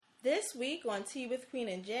This week on Tea with Queen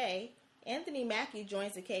and Jay, Anthony Mackie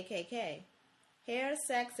joins the KKK. Hair,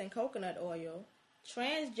 sex, and coconut oil.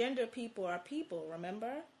 Transgender people are people,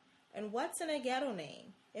 remember? And what's in a ghetto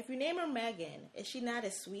name? If you name her Megan, is she not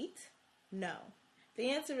as sweet? No.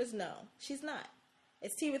 The answer is no, she's not.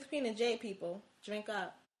 It's Tea with Queen and Jay, people. Drink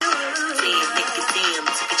up. Damn, nigga, damn,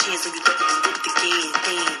 took a chance on you, but you did the game,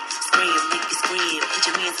 damn. Scream, nigga, scream, put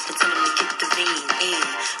your hands up and tell them to get the vein, and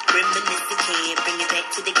reminisce again, bring it back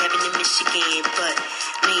to the cabin in Michigan, but,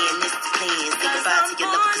 man, it's the plan, say goodbye to your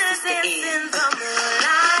love, this is the end.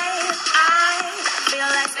 I feel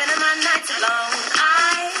like spending my nights alone,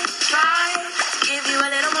 I try to give you a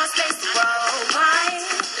little more space to grow, white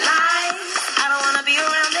lies, I don't wanna be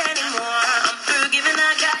around anymore, I'm through giving,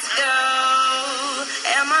 I got to go.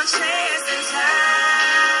 Am I chasing time?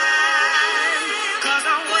 Cause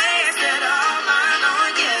I'm wasted all mine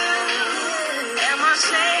on you. Am I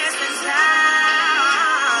chasing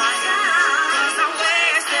time? Cause I'm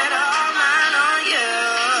wasted all mine on you.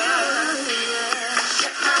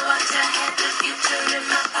 Check my watch, I had the future in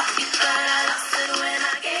my pocket, but I lost it when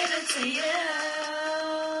I gave it to you.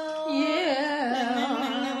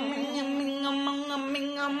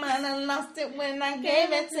 I lost it when I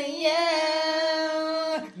gave it to you.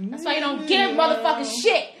 That's why you don't give motherfucking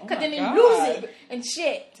shit. Because then you lose it and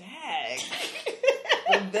shit. Dang.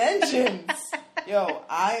 The vengeance. Yo,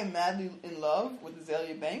 I am madly in love with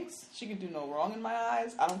Azalea Banks. She can do no wrong in my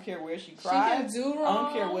eyes. I don't care where she cries. She can do wrong. I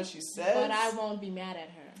don't care what she says. But I won't be mad at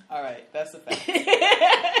her. All right, that's a fact.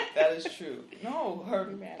 That is true. No,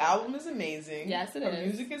 her album is amazing. Yes, it her is. Her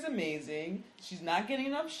music is amazing. She's not getting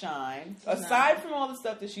enough shine. Aside from all the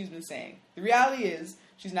stuff that she's been saying. The reality is,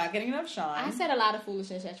 she's not getting enough shine. I said a lot of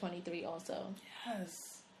foolishness at 23 also.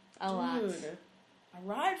 Yes. A lot. I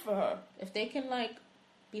ride for her. If they can,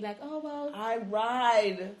 be like, oh, well. I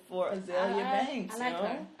ride for Azalea Banks. I like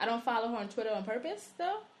her. I don't follow her on Twitter on purpose,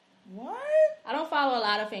 though. What? I don't follow a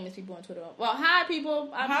lot of famous people on Twitter. Well, hi,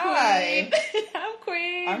 people. I'm Queen. I'm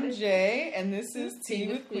Queen. I'm Jay, and this is Tea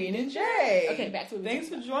with Queen and Jay. Okay, back to it. Thanks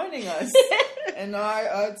for joining us in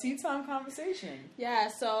our tea time conversation. Yeah,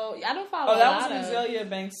 so I don't follow a lot of... Oh, that was an Azalea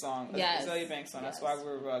Banks song. Yes. Azalea Banks song. Yes. That's why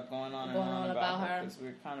we're going on about her. Because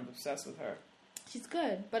we're kind of obsessed with her. She's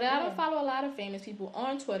good. But I don't follow a lot of famous people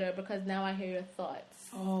on Twitter because now I hear your thoughts.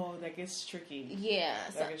 Oh, that gets tricky. Yeah.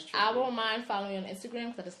 That gets tricky. I won't mind following you on Instagram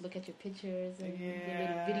because I just look at your pictures and your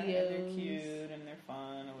little videos. And they're cute and they're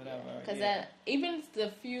fun or whatever. Because even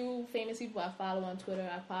the few famous people I follow on Twitter,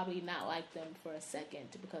 I probably not like them for a second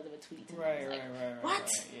because of a tweet. Right. What?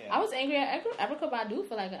 Right, yeah. I was angry at Erica Badu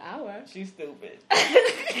for like an hour. She's stupid.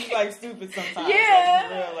 She's stupid sometimes.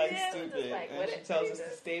 Yeah. Stupid. Like, and she tells us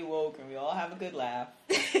to stay woke and we all have a good laugh.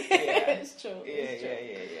 It's true.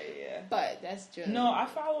 Yeah. But that's true. No, I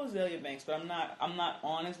follow Azalea Banks, but I'm not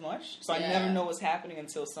on as much, so I never know what's happening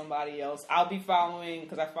until somebody else. I'll be following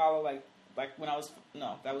because I follow like when I was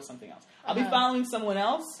that was something else. I'll be following someone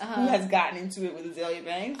else who has gotten into it with Azalea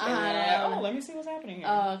Banks, and then I'm like, let me see what's happening here.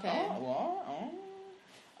 Oh, okay.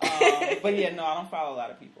 But yeah, no, I don't follow a lot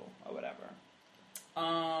of people or whatever.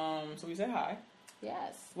 So we said hi.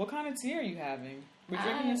 Yes. What kind of tea are you having? We're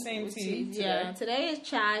drinking the same tea today. Yeah, today is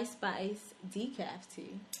chai spice decaf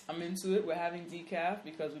tea. I'm into it. We're having decaf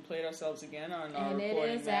because we played ourselves again on our recording. And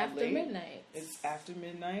it is after midnight. It's after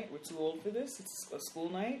midnight. We're too old for this. It's a school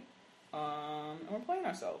night. And we're playing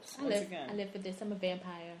ourselves once again. I live for this. I'm a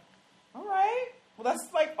vampire. All right. Well, that's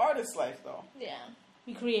like artist life, though. Yeah.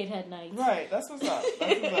 We create head nights. Right. That's what's up.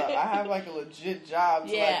 I have a legit job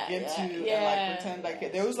to get to and pretend I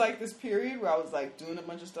can. There was this period where I was doing a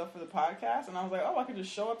bunch of stuff for the podcast, and I was like, oh, I could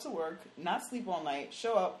just show up to work, not sleep all night,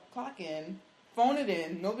 show up, clock in, phone it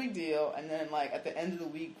in, no big deal, and then at the end of the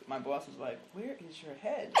week, my boss was like, where is your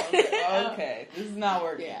head? I was like, okay, this is not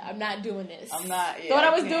working. Yeah, I'm not doing this. I'm not. Yeah, I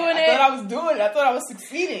was doing it. I thought I was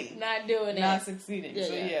succeeding. Not doing it. Not succeeding.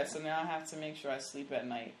 Yeah, so now I have to make sure I sleep at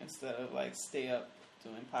night instead of stay up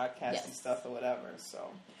doing podcasting stuff or whatever. So,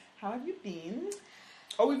 how have you been?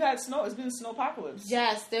 Oh, we've had snow. It's been snowpocalypse.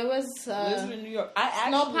 Yes, there was blizzard in New York.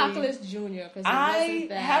 Snowpocalypse Junior. I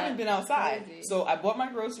haven't been outside, so I bought my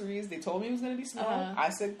groceries. They told me it was going to be snow. I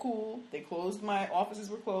said cool. They closed. My offices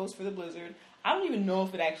were closed for the blizzard. I don't even know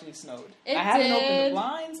if it actually snowed. I haven't opened the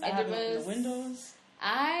blinds. I haven't opened the windows.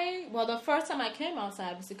 The first time I came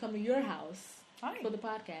outside was to come to your house for the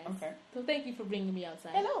podcast. Okay. So thank you for bringing me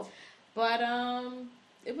outside. Hello. But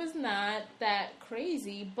it was not that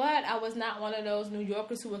crazy, but I was not one of those New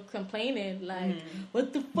Yorkers who were complaining,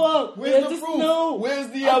 what the fuck? Where's the proof? Snow? Where's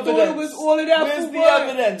the I evidence? thought it was all of that. Where's the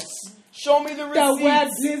evidence? Show me the receipts. The wet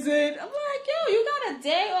blizzard. I'm like, like, yo, you got a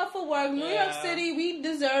day off of work. New York City, we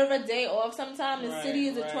deserve a day off sometime. The city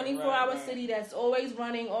is a 24-hour city that's always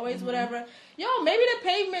running, always whatever. Yo, maybe the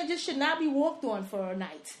pavement just should not be walked on for a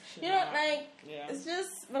night. It's just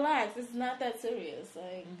relax. It's not that serious.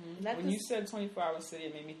 Like, when you said 24-hour city,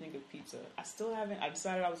 it made me think of pizza. I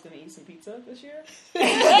decided I was going to eat some pizza this year.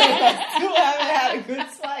 I still haven't had a good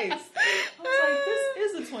slice. I was like,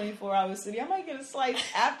 this is a 24-hour city. I might get a slice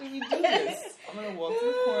after we do this. I'm going to walk to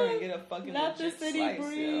the corner and get a fucking not the city slice,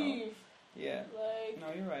 breathe. Yeah. Like, no,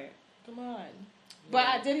 you're right. Come on. But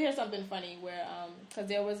I did hear something funny where, because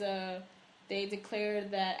there was they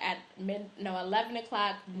declared that at 11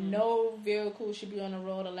 o'clock, no vehicle should be on the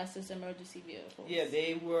road unless it's emergency vehicles. Yeah,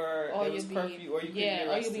 they were. It was curfew, or you could be arrested.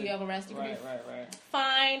 Or you'll be arrested. Right.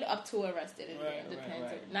 Fined up to arrested. It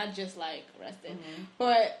depends. Right. Not just like arrested.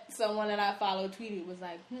 But someone that I followed tweeted was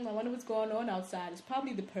like, I wonder what's going on outside. It's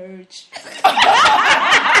probably the purge.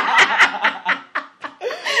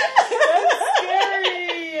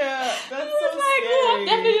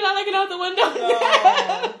 Definitely not looking out the window.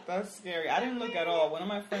 No, that's scary. I didn't look at all. One of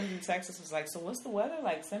my friends in Texas was like, so what's the weather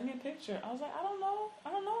like? Send me a picture. I was like, I don't know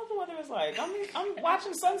what the weather is like. I'm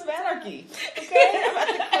watching Sons of Anarchy. Okay? I'm at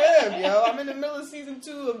the crib, yo. I'm in the middle of season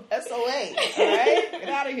 2 of SOA. Alright? Get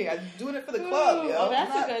out of here. I'm doing it for the club, yo. Oh,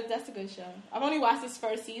 that's a good show. I've only watched this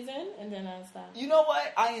first season and then I stopped. You know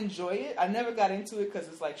what? I enjoy it. I never got into it because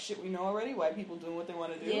it's like shit we know already. White people doing what they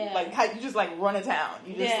want to do. Yeah. Like how you just like run a town.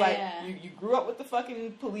 You just you grew up with the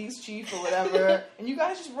fucking police chief or whatever, and you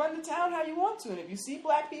guys just run the town how you want to. And if you see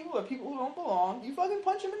black people or people who don't belong, you fucking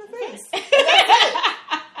punch them in the face. And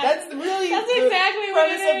that's it. That's exactly the what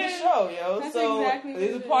premise it is. of the show, yo. That's so exactly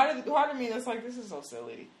there's a part of me that's like, this is so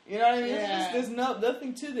silly. You know what I mean? Yeah. There's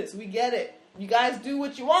nothing to this. We get it. You guys do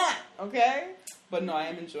what you want, okay? But no, I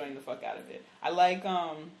am enjoying the fuck out of it. I like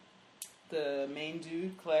the main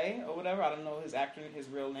dude, Clay, or whatever. I don't know his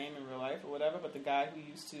real name in real life or whatever, but the guy who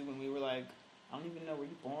used to, when we were like, I don't even know, were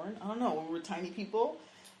you born? I don't know, when we were tiny people,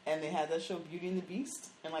 and they had that show Beauty and the Beast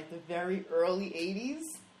in like the very early 80s.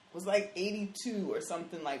 It was like 82 or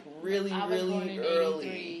something, like really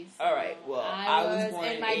early. All right, well, I was born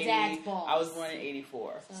in my dad's balls. I was born in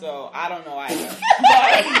 84, so I don't know either.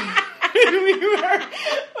 When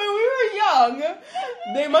we were young,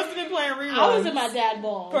 they must have been playing reruns. I was in my dad's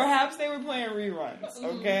balls. Perhaps they were playing reruns,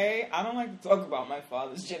 okay? I don't like to talk about my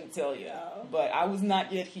father's genitalia, but I was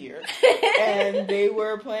not yet here. And they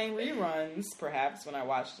were playing reruns, perhaps, when I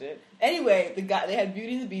watched it. Anyway, they had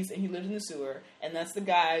Beauty and the Beast, and he lived in the sewer, and that's the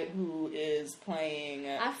guy who is playing...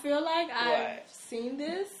 I feel like I've seen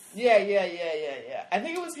this. Yeah. I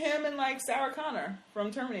think it was him and, like, Sarah Connor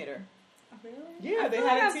from Terminator. Really? Yeah, they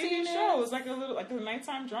had a TV show. It was like a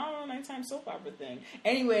nighttime drama, nighttime soap opera thing.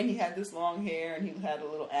 Anyway, he had this long hair, and he had a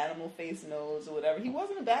little animal face nose or whatever. He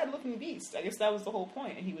wasn't a bad-looking beast. I guess that was the whole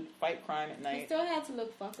point. And he would fight crime at night. He still had to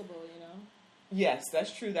look fuckable, you know? Yes,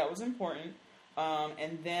 that's true. That was important.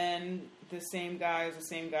 And then the same guy is the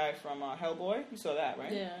same guy from Hellboy. You saw that,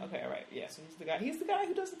 right? Yeah. Okay, all right. Yeah, so he's the guy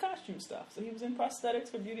who does the costume stuff. So he was in prosthetics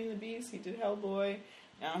for Beauty and the Beast. He did Hellboy.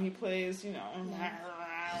 Now he plays,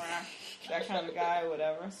 that kind of guy or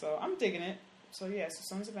whatever. So I'm digging it. So yeah, so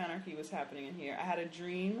Sons of Anarchy was happening in here. I had a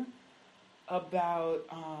dream about,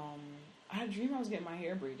 I was getting my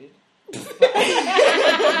hair braided. Were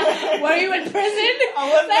you in prison? I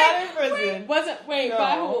was not in prison. Wait,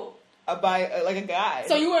 by who? By like a guy.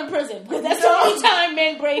 So you were in prison because that's the only time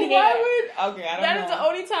men braid hair. I don't know. That is the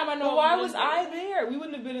only time I know. But why was I there? We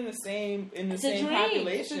wouldn't have been in the same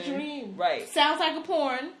population. It's a dream, right? Sounds like a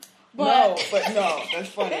porn. No, that's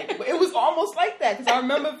funny. But it was almost like that because I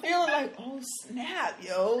remember feeling like, oh snap,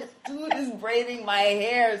 yo, dude is braiding my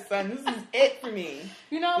hair, son. This is it for me.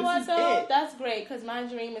 You know what though? That's great because my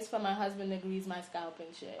dream is for my husband to grease my scalp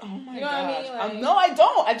and shit. Oh my gosh. What I mean? No, I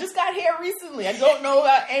don't. I just got hair recently. I don't know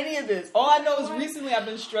about any of this. All I know is recently I've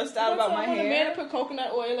been stressed out about my hair. I man to put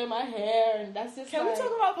coconut oil in my hair, and that's just. Can we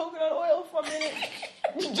talk about coconut oil for a minute?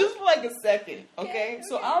 Just for like a second, okay?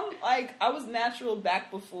 So I'm like, I was natural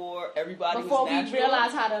back before everybody was natural. Before we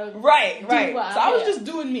realized how to right. So I was just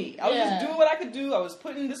doing me. I was just doing what I could do. I was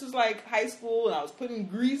this was like high school, and I was putting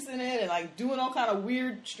grease in it and like doing all kind of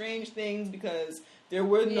weird, strange things because there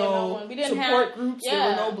were no support groups,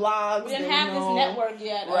 there were no blogs. We didn't have this network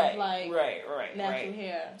yet of like natural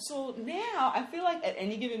hair. So now I feel like at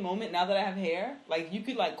any given moment, now that I have hair, like you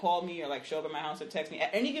could like call me or like show up at my house or text me.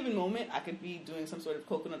 At any given moment, I could be doing some sort of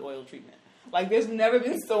coconut oil treatment. Like there's never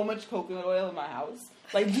been so much coconut oil in my house.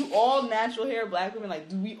 Like do all natural hair black women, like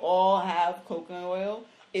do we all have coconut oil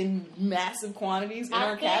in massive quantities in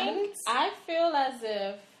our cabinets? I feel as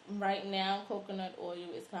if right now coconut oil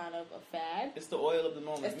is kind of a fad. It's the oil of the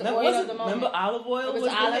moment. It's the oil of the moment. Remember olive oil? It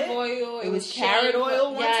was olive oil. It was carrot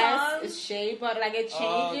oil one time. It's shea butter. Like it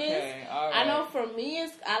changes. Okay, all right. I know for me,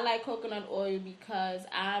 I like coconut oil because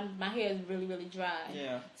my hair is really, really dry.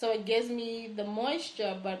 Yeah. So it gives me the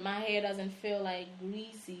moisture, but my hair doesn't feel like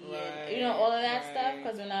greasy. Right, And, all of that stuff.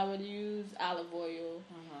 Because when I would use olive oil.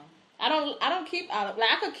 I don't keep olive. Like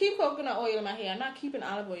I could keep coconut oil in my hair. I'm not keeping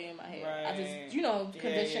olive oil in my hair. Right. I just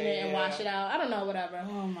condition it and wash it out. I don't know, whatever.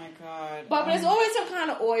 Oh my god. But there's always some kind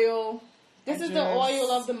of oil. This is the oil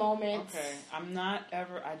of the moment. Okay, I'm not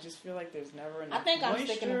ever. I just feel like there's never enough. I think moisture. I'm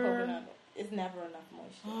sticking to coconut. It's never enough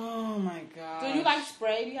moisture. Oh my god. Do you like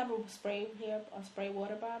spray? Do you have a spray here? A spray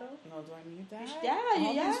water bottle? No, do I need that? Yeah,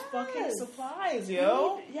 All these fucking supplies,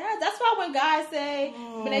 yo. Yeah, that's why when guys say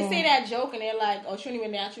when they say that joke and they're like, "Oh, she don't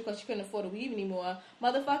even natural because she couldn't afford a weave anymore."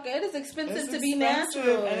 Motherfucker, it is expensive to be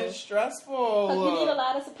natural and it's stressful. Because we need a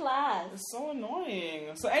lot of supplies. It's so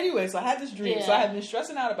annoying. So anyway, so I had this dream. Yeah. So I have been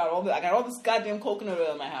stressing out about all this. I got all this goddamn coconut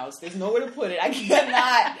oil in my house. There's nowhere to put it. I can't.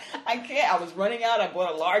 I was running out. I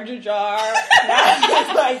bought a larger jar.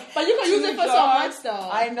 But you can use it for so much though.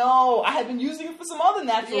 I know. I had been using it for some other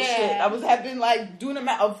natural shit. I had been like doing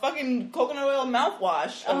a fucking coconut oil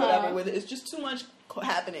mouthwash or whatever with it. It's just too much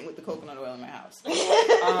happening with the coconut oil in my house.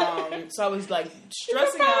 So I was like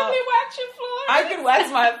stressing out. You could probably wax your floors. I could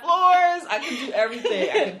wax my floors. I could do everything.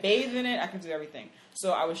 I could bathe in it. I could do everything.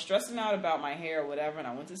 So I was stressing out about my hair or whatever, and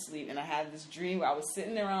I went to sleep, and I had this dream where I was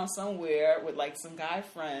sitting around somewhere with like some guy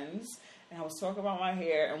friends. And I was talking about my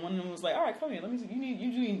hair, and one of them was like, "All right, come here. Let me see.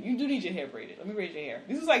 You do need your hair braided. Let me braid your hair."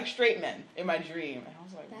 This is like straight men in my dream, and I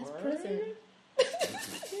was like, "That's word? prison."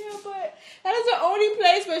 Yeah, but that is the only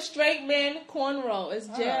place where straight men cornrow is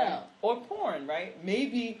jail or porn, right?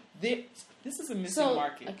 Maybe this is a missing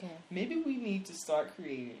market. Okay. Maybe we need to start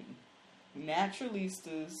creating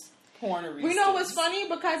naturalistas, porneristas. We know what's funny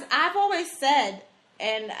because I've always said.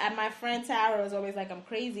 And my friend Tara was always like, I'm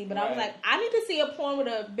crazy. But I was like, I need to see a porn with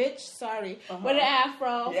a bitch, with an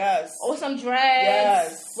afro. Yes. Or some dreads.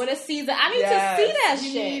 Yes. With a Caesar. I need to see that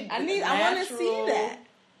shit. I want to see that.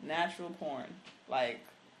 Natural porn. Like,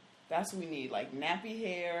 that's what we need. Like, nappy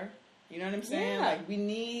hair. You know what I'm saying? Yeah. Like, we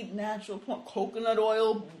need natural porn. Coconut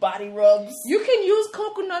oil, body rubs. You can use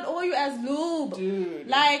coconut oil as lube. Dude.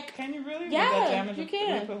 Like, can you really? Yeah, you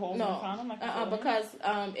can. Put holes in the condom like because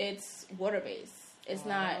it's water-based. It's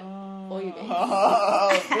not oil-based.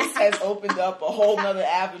 Oh, this has opened up a whole nother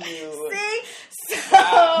avenue. See?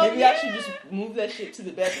 Maybe I should just move that shit to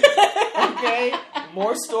the bedroom. Okay?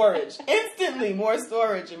 More storage. Instantly more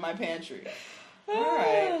storage in my pantry.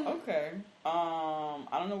 Alright, okay.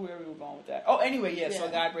 I don't know where we were going with that. Oh, anyway, so a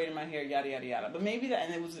guy braided my hair, yada yada yada. But maybe that,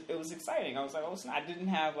 and it was exciting. I was like, I didn't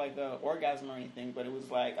have like an orgasm or anything, but it was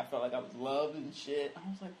like I felt like I was loved and shit. I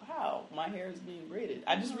was like, wow, my hair is being braided.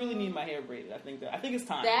 I just really need my hair braided. I think it's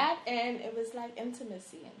time. That and it was like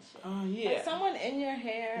intimacy and shit. Oh yeah, like someone in your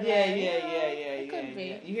hair. Yeah. Could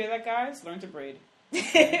be. You hear that, guys? Learn to braid.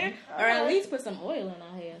 Or at least put some oil in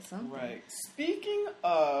our hair or something. Right. Speaking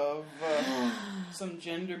of some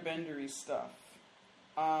gender bendery stuff,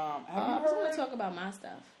 have you heard? I want to talk about my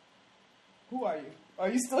stuff. Who are you? Are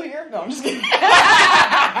you still here? No, I'm just kidding.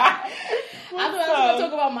 I thought I was going to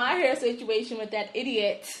talk about my hair situation with that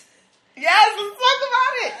idiot. Yes, let's talk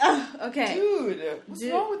about it. Okay. Dude, what's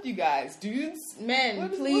wrong with you guys? Dudes? Men,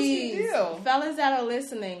 please. What's the deal? Fellas that are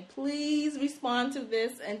listening, please respond to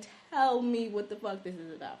this and tell me what the fuck this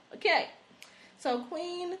is about. Okay. So,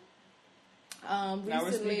 Queen, recently... Now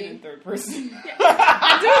we're speaking in third person.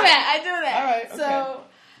 I do that. All right,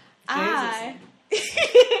 okay.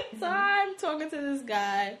 So, I'm talking to this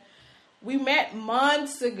guy. We met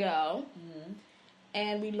months ago,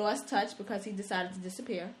 and we lost touch because he decided to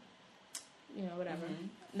disappear. You know, whatever.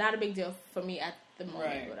 Mm-hmm. Not a big deal for me at the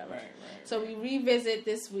moment, whatever. Right. So we revisit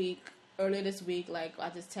earlier this week, like, I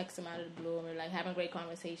just text him out of the blue, and we're, like, having a great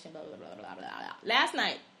conversation, blah, blah, blah, blah, blah, blah. Last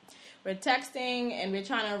night, we're texting, and we're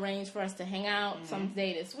trying to arrange for us to hang out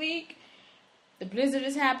someday this week. The blizzard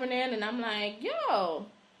is happening, and I'm like, yo,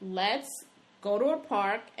 let's go to a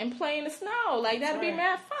park and play in the snow. Like, that'd be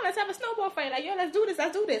mad fun. Let's have a snowball fight. Like, yo, let's do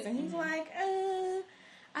this. And he's like,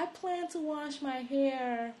 I plan to wash my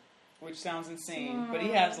hair. Which sounds insane, but he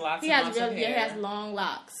has lots of hair. He has long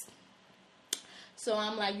locks. So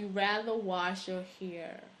I'm like, you rather wash your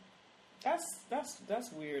hair? That's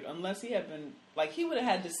weird. Unless he had been like, he would have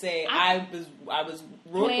had to say, I was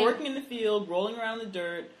working in the field, rolling around the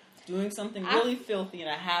dirt, doing something really filthy, and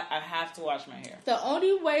I have to wash my hair. The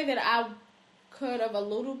only way that I could have a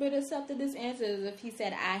little bit accepted this answer is if he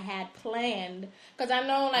said I had planned, because I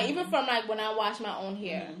know like even from like when I wash my own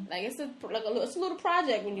hair, like it's a little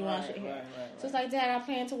project when you wash your hair. So it's like, Dad, I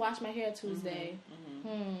plan to wash my hair Tuesday.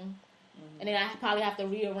 And then I probably have to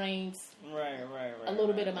rearrange a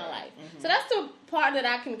little bit of my life. So that's the part that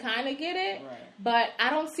I can kind of get it. But I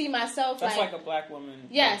don't see myself that's like a black woman.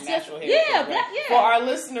 Yes. Natural hair. Yeah. For our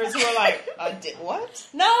listeners who are like, what?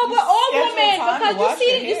 No, but all women, because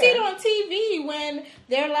you see it on TV when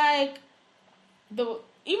they're like,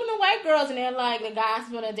 even the white girls, and they're like, the guys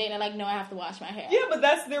want to date, and they're like, no, I have to wash my hair. Yeah, but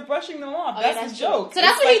they're brushing them off. That's the joke. So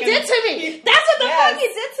that's what he did to me. That's what the fuck he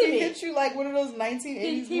did to me. He hit you like one of those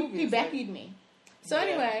 1980s movies. He Becky'd me. So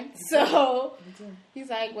anyway, so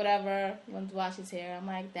he's like, whatever, wants to wash his hair. I'm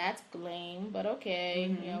like, that's lame, but okay,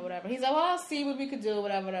 whatever. He's like, well, I'll see what we could do,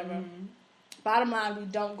 whatever. Bottom line, we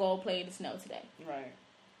don't go play in the snow today. Right.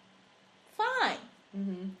 Fine.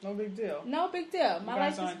 No big deal. No big deal. My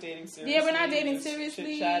life aren't dating seriously. Yeah, we're not dating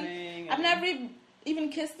seriously. Chit-chatting. I've never even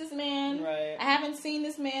kissed this man. Right. I haven't seen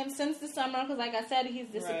this man since the summer because, like I said, he's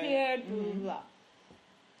disappeared. Blah, blah, blah.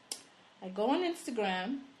 I go on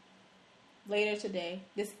Instagram later today,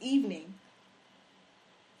 this evening,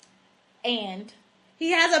 and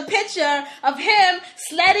he has a picture of him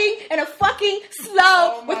sledding in a fucking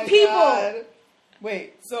snow with people. God.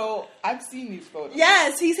 Wait, so I've seen these photos.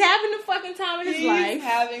 Yes, he's having the fucking time of his life. He's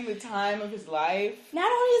having the time of his life. Not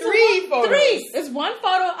only is three photos. There's one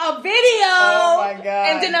photo, a video. Oh my God.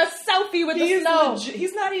 And then a selfie with the snow.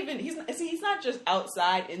 He's not just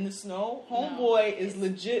outside in the snow. Homeboy is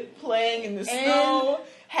legit playing in the snow.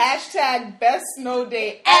 Hashtag best snow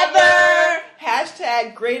day ever.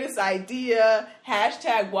 Hashtag greatest idea.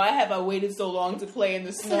 Hashtag why have I waited so long to play in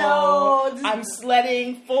the snow? I'm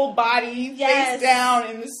sledding full body, face down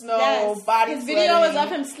in the snow. Body His sledding. video is of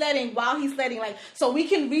him sledding while he's sledding, like so we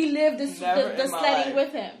can relive the sledding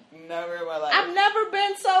with him. Never in my life. I've never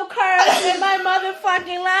been so curved in my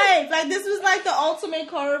motherfucking life. Like this was like the ultimate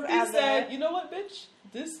curve ever. He said, you know what, bitch?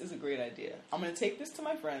 This is a great idea. I'm gonna take this to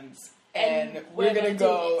my friends. And we're gonna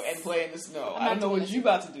go and play in the snow. I don't know what you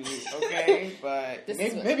about to do, okay? But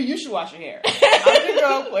maybe you should wash your hair. I'm gonna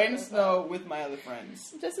go play in the snow with my other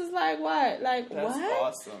friends. This is like what? Like that's what?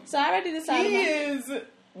 Awesome. So I already decided.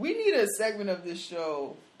 We need a segment of this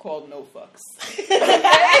show called No Fucks. Because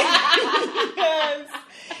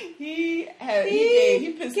he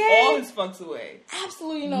pissed all his fucks away.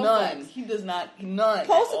 Absolutely no none. Fucks. He does not. None.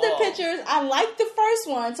 Posted the pictures. I liked the first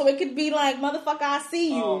one, so it could be like, motherfucker, I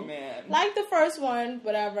see you. Oh man. Like the first one,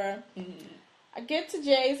 whatever. I get to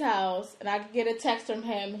Jay's house and I get a text from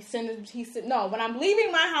him. When I'm leaving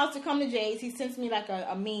my house to come to Jay's, he sends me like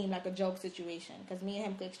a meme, like a joke situation, because me and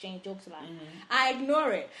him could exchange jokes a lot. I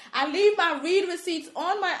ignore it. I leave my read receipts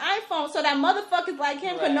on my iPhone so that motherfuckers like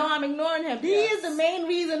him can know I'm ignoring him. He is the main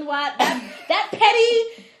reason why that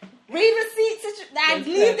petty read receipt situation. I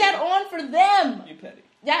leave that on for them. You petty.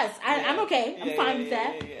 Yes, I'm okay. I'm fine with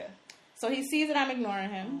that. Yeah. So he sees that I'm ignoring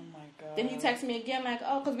him. Then he texts me again like,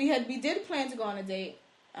 oh, because we did plan to go on a date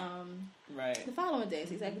the following day.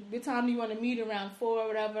 So he's like, what time do you want to meet? Around 4 or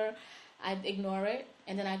whatever. I ignore it.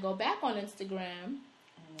 And then I go back on Instagram.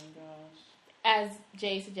 Oh my gosh. As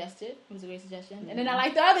Jay suggested. It was a great suggestion. And then I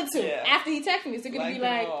like the other two. After he texted me. So it's going to be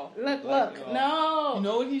like, look, no. You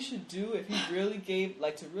know what he should do if he really gave,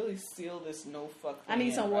 like, to really seal this no fuck thing? I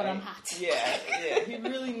need some water, I'm hot. Yeah. He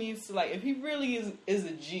really needs to, like, if he really is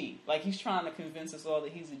a G, like, he's trying to convince us all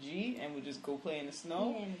that he's a G and we just go play in the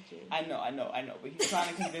snow. He ain't a G. I know. But he's trying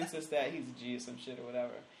to convince us that he's a G or some shit or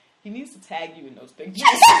whatever. He needs to tag you in those pictures.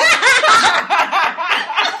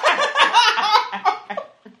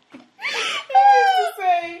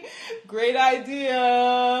 Great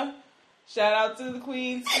idea. Shout out to the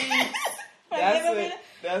Queen Speaks. That's it.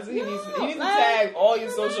 That's what he needs to. He needs to tag all your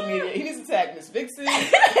social media. He needs to tag Miss Vixen. He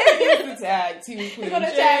needs to tag TV Queen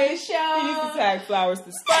and Jay. He needs to tag Flowers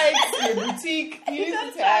to Spikes, your boutique. He needs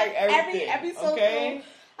to tag everything. Every social. Okay?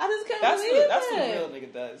 I just couldn't believe it. That's what a real nigga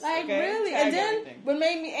does. Like, okay? really. Tag and then everything. what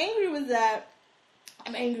made me angry was that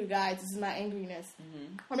I'm angry, guys. This is my angriness.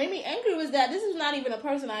 What made me angry was that this is not even a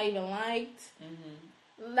person I even liked.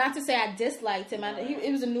 Not to say I disliked him.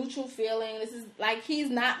 It was a neutral feeling. This is like he's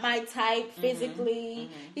not my type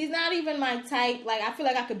physically. He's not even my type. Like I feel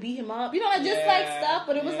like I could beat him up. You know, I just like stuff.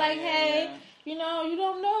 But it was like, hey, you know, you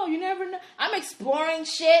don't know. You never know. I'm exploring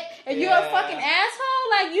shit, and you're a fucking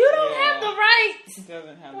asshole. Like you don't have the right. He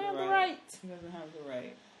doesn't have the the right. He doesn't have the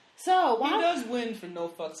right. So why he does win for no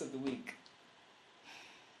fucks of the week.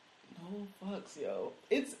 No fucks, yo.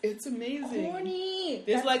 It's amazing. Corny.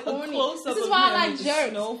 There's That's a close up. This is why I like the jerks.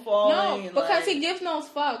 Snow falling. No, because he gives no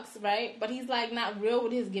fucks, right? But he's like not real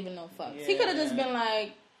with his giving no fucks. Yeah. He could have just been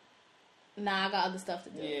like, "Nah, I got other stuff to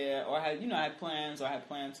do." Yeah, or I had plans, or I had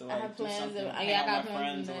plans to like do something. I got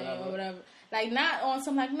plans or whatever. Like not on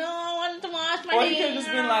some like, no, I wanted to wash my hair. Or hair. he could have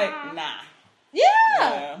just been like, nah.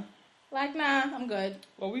 Yeah. Like, nah, I'm good.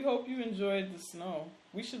 Well, we hope you enjoyed the snow.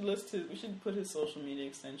 We should put his social media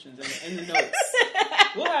extensions in the notes.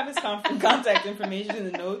 We'll have his contact information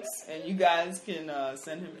in the notes, and you guys can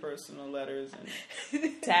send him personal letters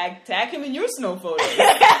and tag him in your snow photos.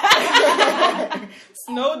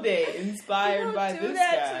 Snow day inspired by this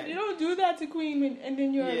guy. You don't do that to Queen, and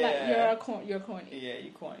then you're you're corny. Yeah,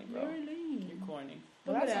 you're corny, bro. You're lame. You're corny.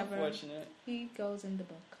 But that's whatever. Unfortunate. He goes in the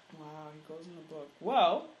book. Wow, he goes in the book.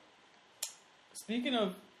 Well, speaking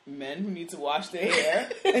of men who need to wash their hair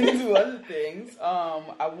and do other things,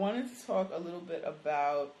 I wanted to talk a little bit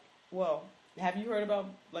about, well, have you heard about,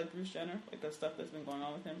 like, Bruce Jenner? Like, the stuff that's been going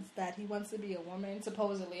on with him? That he wants to be a woman,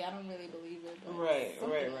 supposedly. I don't really believe it.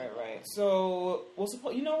 Right. So, well,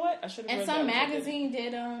 you know what? I should have. And some magazine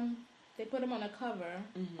did, they put him on a cover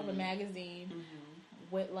of a magazine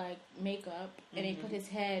with, like, makeup, and they put his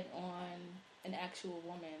head on an actual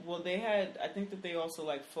woman. Well, I think that they also,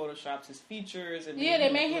 like, photoshopped his features. And they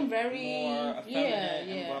made him very... more effeminate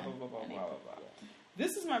and blah, blah, blah, blah, blah, blah.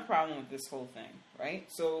 This is my problem with this whole thing, right?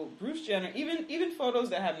 So, Bruce Jenner, even photos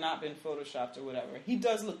that have not been photoshopped or whatever, he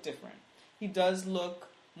does look different. He does look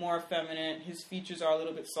more effeminate. His features are a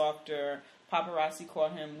little bit softer. Paparazzi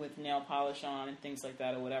caught him with nail polish on and things like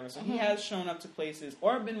that or whatever. So he has shown up to places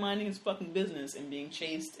or been minding his fucking business and being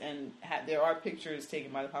chased, and there are pictures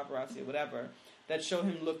taken by the paparazzi or whatever that show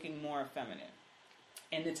him looking more effeminate.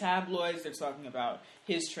 In the tabloids, they're talking about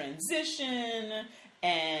his transition,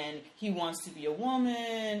 and he wants to be a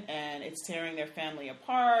woman, and it's tearing their family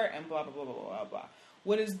apart, and blah, blah, blah, blah, blah, blah.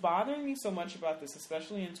 What is bothering me so much about this,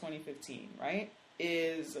 especially in 2015, right,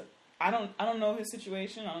 is... I don't know his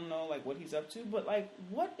situation. I don't know, like, what he's up to. But, like,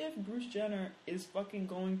 what if Bruce Jenner is fucking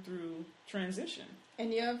going through transition?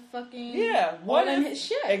 And you're fucking... Yeah. What if his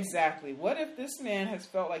shit? Exactly. What if this man has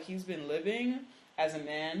felt like he's been living as a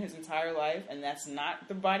man his entire life, and that's not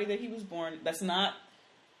the body that he was born... That's not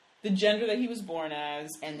the gender that he was born as,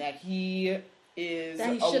 and that he is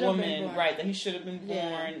a woman. Right. That he should have been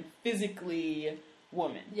born physically...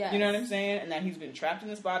 woman. Yes. You know what I'm saying? And that he's been trapped in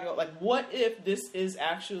this body. Like, what if this is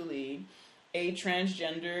actually a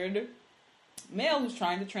transgendered male who's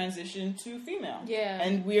trying to transition to female? Yeah.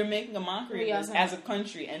 And we're making a mockery of this as a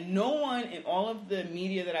country. And no one in all of the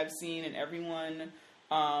media that I've seen, and everyone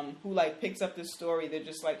who, like, picks up this story, they're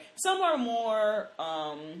just like, some are more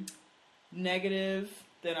negative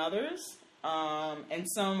than others. And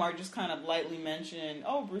some are just kind of lightly mentioned,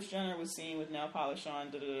 oh, Bruce Jenner was seen with nail polish on,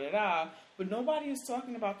 da-da-da-da. But nobody is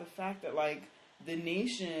talking about the fact that, like, the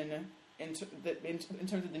nation, in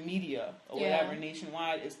terms of the media or whatever,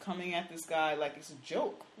 nationwide, is coming at this guy like it's a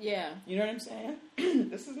joke. Yeah. You know what I'm saying?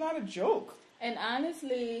 This is not a joke. And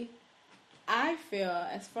honestly, I feel,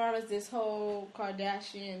 as far as this whole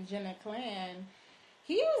Kardashian-Jenner clan...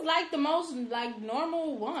 he was, like, the most, like,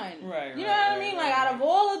 normal one. Right, you know what I mean? Like, out of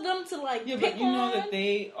all of them to, like, pick but you know that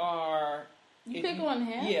they are... You pick on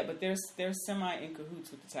him? Yeah, but they're semi in cahoots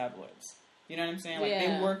with the tabloids. You know what I'm saying? Like,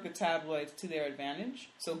 they work the tabloids to their advantage.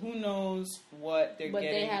 So who knows what they're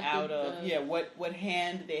getting out of... what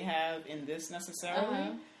hand they have in this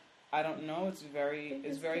necessarily. I don't know. It's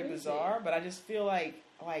very bizarre. But I just feel like,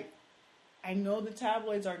 I know the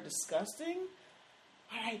tabloids are disgusting...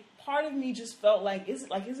 part of me just felt like,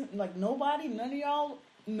 none of y'all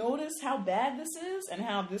notice how bad this is, and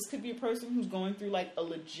how this could be a person who's going through, like, a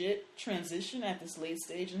legit transition at this late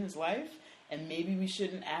stage in his life, and maybe we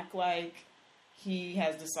shouldn't act like he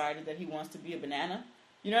has decided that he wants to be a banana.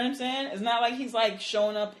 You know what I'm saying? It's not like he's, like,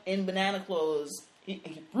 showing up in banana clothes.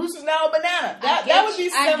 Bruce is now a banana. That would be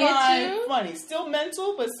semi-funny. Still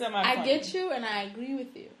mental, but semi-funny. I get you, and I agree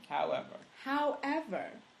with you. However...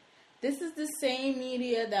 this is the same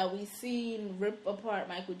media that we seen rip apart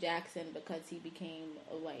Michael Jackson because he became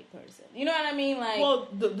a white person. You know what I mean? Like, well,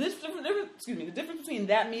 the difference between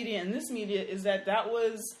that media and this media is that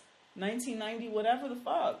was 1990, whatever the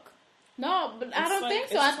fuck. No, but I don't think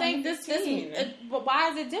so. I think this but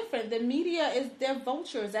why is it different? The media they're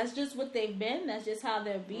vultures. That's just what they've been. That's just how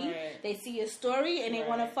they'll be. Right. They see a story and they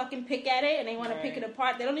want to fucking pick at it and they want to pick it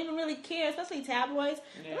apart. They don't even really care, especially tabloids.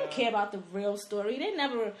 They don't care about the real story. They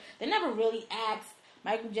never really asked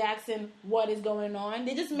Michael Jackson what is going on.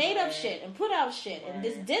 They just made up shit and put out shit and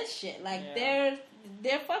just did shit. Like they're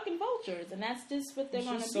they're fucking vultures, and that's just what they're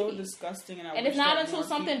going to be. It's so disgusting, and it's not until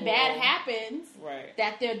something bad happens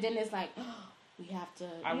that then it's like, oh, we have to.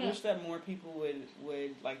 I wish that more people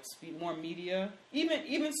would like speak, more media,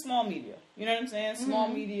 even small media. You know what I'm saying? Small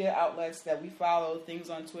media outlets that we follow, things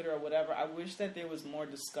on Twitter or whatever. I wish that there was more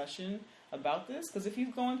discussion about this, because if he's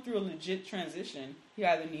going through a legit transition, he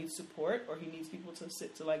either needs support or he needs people to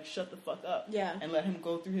shut the fuck up, and let him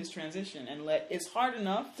go through his transition it's hard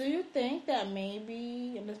enough. Do you think that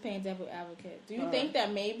maybe, I'm just playing devil's advocate, do you think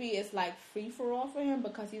that maybe it's like free for all for him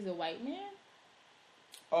because he's a white man?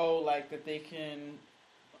 Oh, like that they can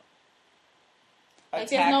like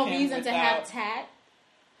there's no reason to have tact,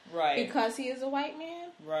 right? Because he is a white man,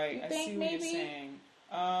 right? You think I see maybe? What you're saying.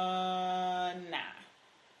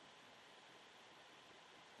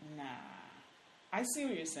 Nah. I see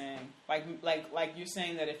what you're saying. Like you're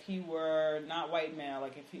saying that if he were not white male,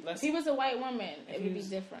 like if he was a white woman, it would be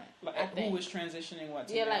different. Who was transitioning what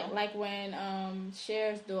to like when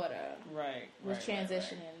Cher's daughter was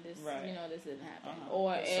transitioning. This this didn't happen.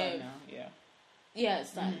 Or if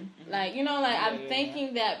son. Mm-hmm. Like I'm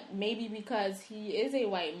thinking that maybe because he is a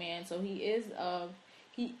white man, so he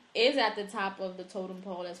is at the top of the totem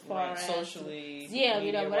pole as far as socially,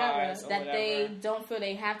 whatever. That they don't feel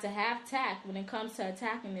they have to have tact when it comes to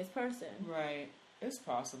attacking this person. Right. It's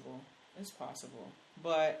possible.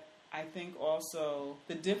 But I think also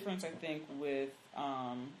the difference. I think with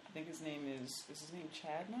I think his name is his name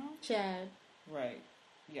Chad now? Chad. Right.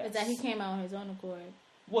 Yes. Is that he came out on his own accord?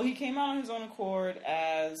 Well, he came out on his own accord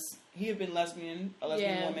as he had been a lesbian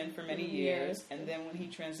woman for many years. And then when he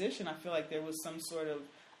transitioned, I feel like there was some sort of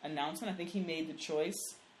announcement. I think he made the choice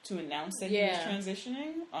to announce that he was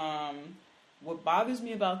transitioning. What bothers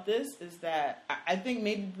me about this is that I think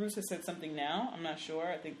maybe Bruce has said something now. I'm not sure.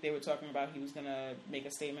 I think they were talking about he was going to make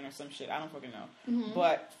a statement or some shit. I don't fucking know. Mm-hmm.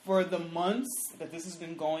 But for the months that this has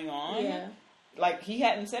been going on, like he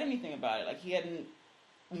hadn't said anything about it. Like he hadn't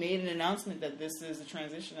made an announcement that this is a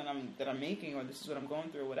transition that I'm making, or this is what I'm going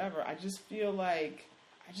through, or whatever. I just feel like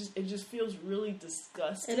it just feels really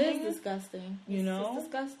disgusting. It is disgusting. It's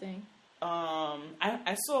disgusting.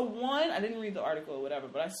 I saw one. I didn't read the article or whatever,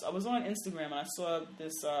 but I was on Instagram and I saw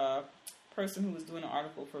this person who was doing an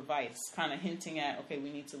article for Vice, kind of hinting at, okay,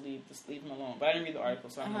 we need to leave him alone. But I didn't read the article,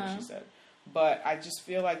 so I don't know what she said. But I just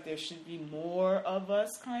feel like there should be more of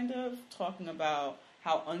us kind of talking about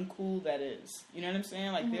how uncool that is. You know what I'm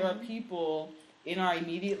saying? Like, there are people in our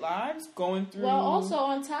immediate lives going through... Well, also,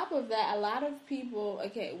 on top of that, a lot of people...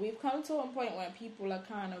 Okay, we've come to a point where people are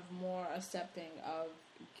kind of more accepting of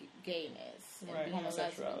gayness. And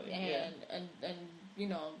homosexuality. And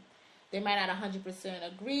they might not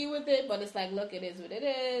 100% agree with it, but it's like, look, it is what it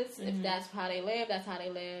is. Mm-hmm. If that's how they live, that's how they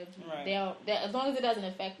live. Right. As long as it doesn't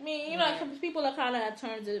affect me, people are kind of at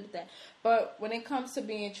terms with that. But when it comes to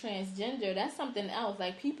being transgender, that's something else.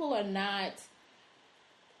 Like, people are not...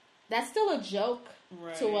 That's still a joke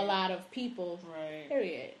to a lot of people. Right.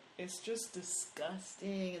 Period. It's just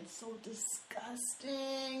disgusting. It's so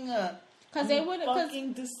disgusting. Because they wouldn't...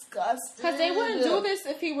 Fucking disgusting. Because they wouldn't do this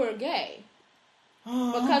if he were gay.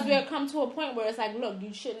 Because we have come to a point where it's like, look,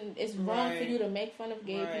 you shouldn't. It's wrong for you to make fun of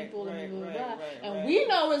gay people and blah, blah, blah. And we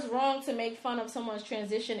know it's wrong to make fun of someone's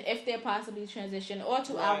transition if they're possibly transitioned, or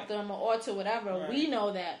to out them, or to whatever. Right. We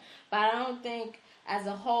know that, but I don't think as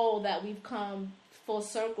a whole that we've come full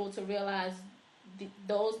circle to realize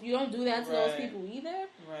those you don't do that to those people either.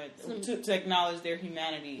 Right. To acknowledge their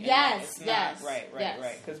humanity. Yes. Right.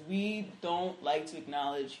 Because we don't like to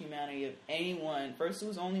acknowledge humanity of anyone. First, it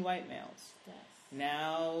was only white males. Yes.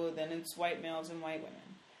 Now, then it's white males and white women.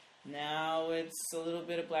 Now it's a little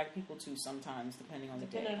bit of black people too sometimes, depending on the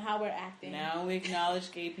day. Depending on how we're acting. Now we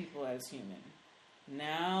acknowledge gay people as human.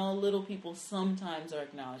 Now little people sometimes are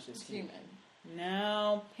acknowledged as human.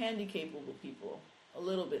 Now handicapable people, a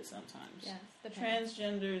little bit sometimes. Yes.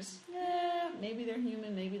 Transgenders, maybe they're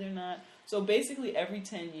human, maybe they're not. So basically every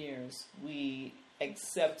 10 years we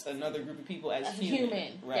accept another group of people as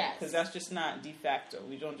human. Right. Because that's just not de facto.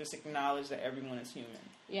 We don't just acknowledge that everyone is human.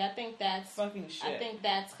 Yeah, I think that's... Fucking shit. I think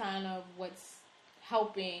that's kind of what's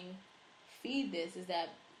helping feed this, is that...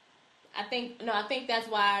 I think that's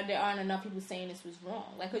why there aren't enough people saying this was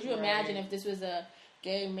wrong. Like, could you imagine if this was a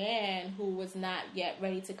gay man who was not yet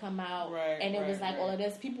ready to come out, and it was like all of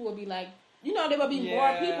this, people would be like, there would be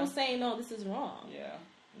more people saying, no, this is wrong. Yeah.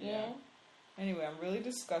 You know? Anyway, I'm really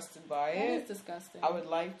disgusted by it. It is disgusting. I would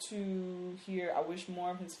like to hear, I wish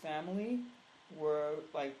more of his family were,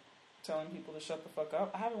 like, telling people to shut the fuck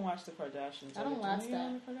up. I haven't watched The Kardashians. I don't watch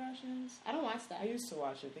that. The Kardashians? I don't watch that. I used to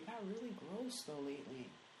watch it. They got really gross, though, lately.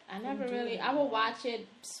 I never really... I will watch it...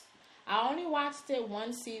 I only watched it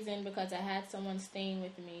one season because I had someone staying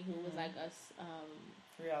with me who was like a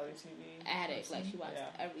reality TV addict. person. Like she watched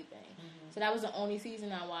everything. Mm-hmm. So that was the only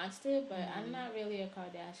season I watched it. But Mm-hmm. I'm not really a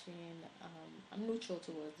Kardashian. I'm neutral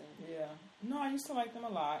towards them. Yeah. No, I used to like them a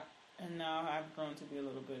lot, and now I've grown to be a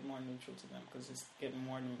little bit more neutral to them because it's getting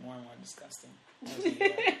more and more disgusting. You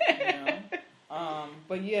know?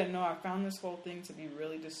 But yeah, no, I found this whole thing to be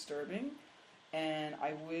really disturbing, and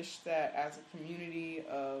I wish that as a community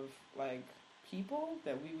of like people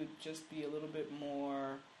that we would just be a little bit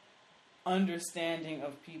more understanding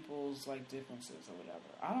of people's like differences or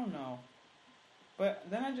whatever. I don't know. But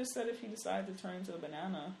then I just said if he decided to turn into a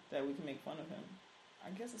banana, that we can make fun of him.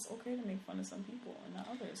 I guess it's okay to make fun of some people and not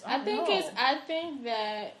others. I think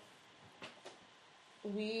that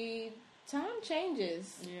time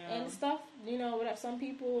changes and stuff. You know, whatever. Some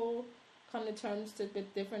people come to terms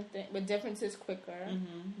with differences quicker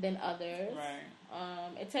than others. Right.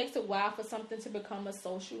 It takes a while for something to become a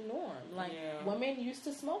social norm. Like women used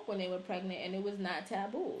to smoke when they were pregnant, and it was not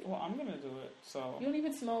taboo. Well, I'm gonna do it. So you don't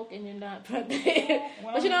even smoke, and you're not pregnant.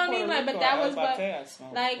 Well, but you know what I mean? Like, but that was what,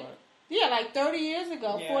 smoked, like. But... Yeah, like 30 years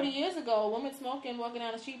ago, 40 years ago, a woman smoking, walking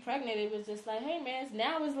down the street pregnant, it was just like, hey, man.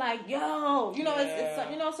 Now it's like, yo. You know,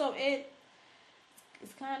 it's you know, so it's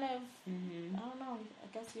kind of, I don't know. I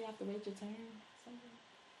guess you have to wait your turn or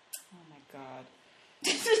Oh, something. my God.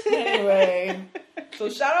 Anyway, so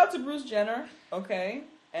shout out to Bruce Jenner, okay?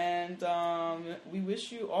 And we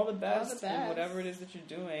wish you all the best in whatever it is that you're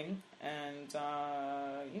doing. And,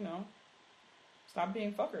 you know, stop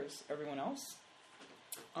being fuckers, everyone else.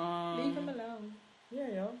 Leave him alone. Yeah,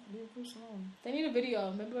 yo. Leave Bruce alone. They need a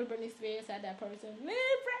video. Remember when Britney Spears had that person?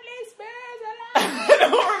 Leave Britney Spears alone. I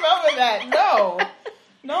don't remember that. No.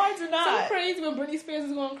 No, I do not. So crazy when Britney Spears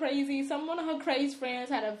was going crazy. One of her crazy friends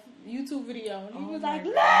had a YouTube video. And he was like,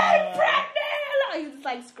 leave Britney alone. He was just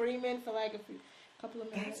like screaming for like a couple of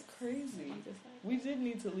minutes. That's crazy. Like, we did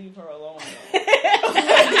need to leave her alone, though.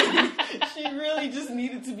 She really just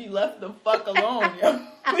needed to be left the fuck alone, yo.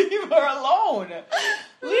 Leave her alone.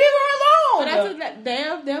 Leave her alone. But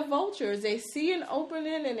that's they're vultures. They see an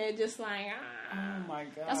opening and they're just like, oh my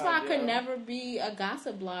God. That's why I could never be a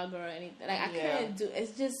gossip blogger or anything. Like I couldn't do.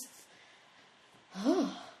 It's just.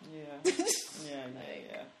 Yeah.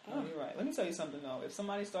 No, you're right. Let me tell you something though. If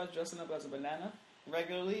somebody starts dressing up as a banana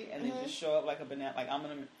regularly and they just show up like a banana, like I'm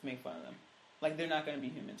gonna make fun of them. Like they're not gonna be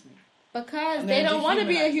human to me. Because they don't want to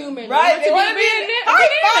be a human. Right, they want to be a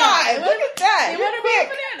high five. Look at that. They want to be a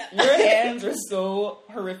banana. Your hands are so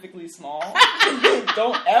horrifically small.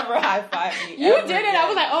 Don't ever high five me. You did it. I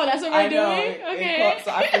was like, oh, that's what we're doing? Okay.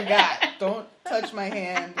 So I forgot. Don't touch my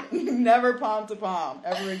hand. Never palm to palm.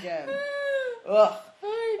 Ever again. Ugh.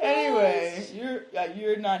 Oh anyway,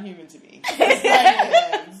 you're not human to me.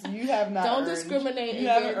 Hands. You have not. Don't discriminate. You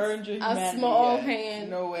haven't earned your humanity a small yet. hand.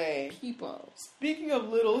 No way. People. Speaking of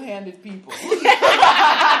little-handed people, can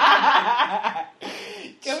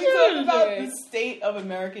we talk about the state of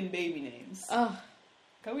American baby names?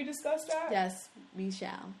 Can we discuss that? Yes, we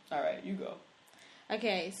shall. All right, you go.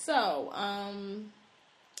 Okay, so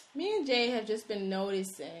me and Jay have just been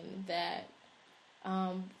noticing that.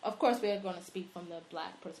 Of course, we're going to speak from the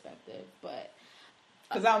black perspective, but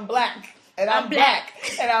because I'm black and I'm black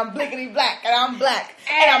and I'm blickety black and I'm black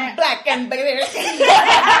and I'm black and blickety.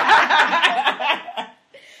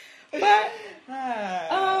 But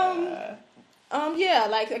yeah,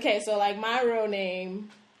 like okay, so like my real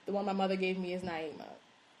name, the one my mother gave me is Naima.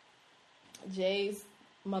 Jay's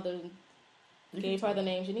mother gave her the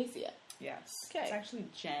name Janicia. Yes. Okay. It's actually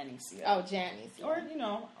Janicia. Oh, Janicia. Or, you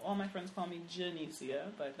know, all my friends call me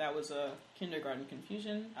Janicia, but that was a kindergarten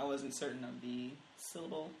confusion. I wasn't certain of the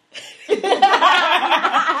syllable. That's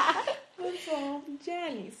all.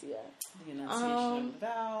 Janicia. The enunciation of the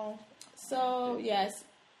vowel. So, yes,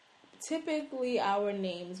 typically our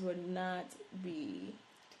names would not be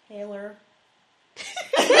Taylor.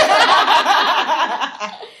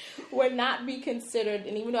 Would not be considered,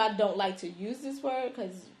 and even though I don't like to use this word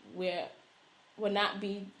because would not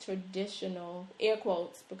be traditional, air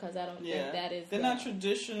quotes, because I don't think that is... They're not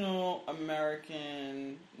traditional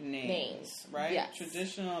American names. Right? Yes.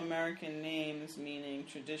 Traditional American names meaning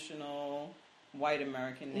traditional white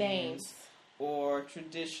American names. Or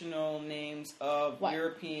traditional names of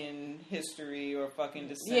European history or fucking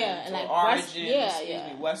descent or like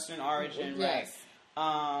origin, Western origin, right?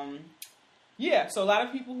 So a lot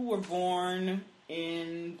of people who were born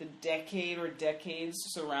in the decade or decades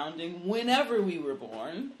surrounding whenever we were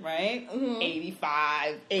born, right?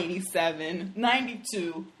 85, 87,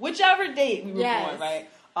 92, whichever date we were born, right?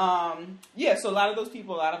 So a lot of those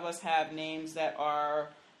people, a lot of us have names that are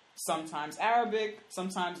sometimes Arabic,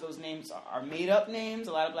 sometimes those names are made up names.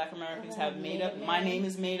 A lot of Black Americans have made up. My name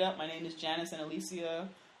is made up. My name is Janice and Alicia.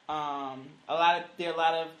 There are a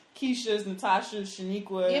lot of Keishas, Natashas,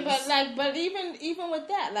 Shaniquas. Yeah, but even with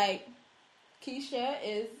that, like Keisha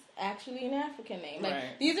is actually an African name.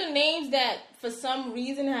 Like these are names that for some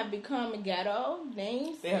reason have become ghetto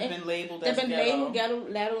names. They have been labeled as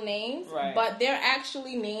ghetto names. Right. But they're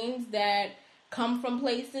actually names that come from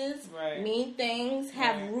places, mean things,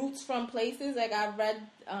 have roots from places. Like I read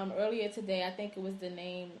earlier today, I think it was the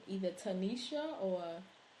name either Tanisha or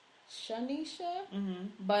Shanisha,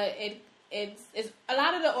 but it's a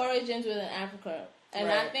lot of the origins within Africa, and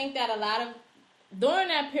I think that a lot of during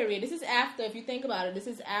that period, this is after, if you think about it, this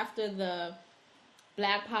is after the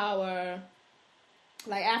Black Power,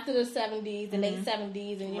 like after the 70s, the late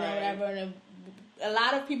 70s, and whatever, and a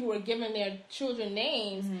lot of people were giving their children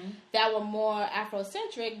names that were more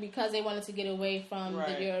Afrocentric because they wanted to get away from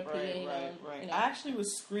the European. I actually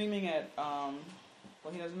was screaming at.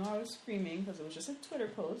 Well, he doesn't know I was screaming because it was just a Twitter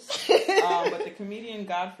post. But the comedian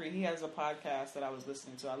Godfrey, he has a podcast that I was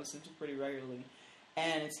listening to. I listen to pretty regularly.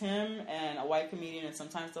 And it's him and a white comedian, and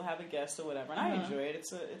sometimes they'll have a guest or whatever. And I enjoy it.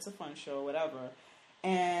 It's a fun show or whatever.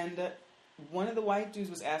 And one of the white dudes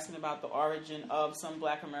was asking about the origin of some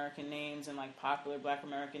Black American names and like popular Black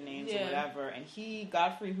American names or whatever. And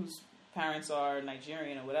Godfrey, whose parents are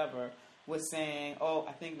Nigerian or whatever, was saying,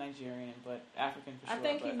 I think Nigerian, but African for sure.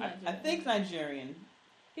 I think Nigerian.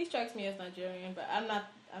 He strikes me as Nigerian, but I don't know.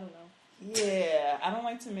 Yeah, I don't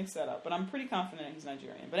like to mix that up, but I'm pretty confident he's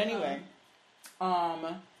Nigerian. But anyway,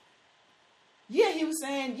 he was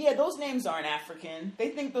saying, those names aren't African.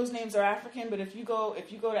 They think those names are African, but if you go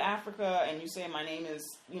to Africa and you say my name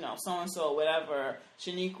is, so and so, whatever,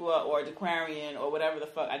 Shaniqua or Dequarian or whatever the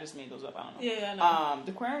fuck, I just made those up. I don't know. Yeah, I know.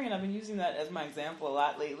 Dequarian, I've been using that as my example a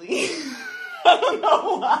lot lately. I don't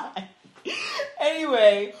know why.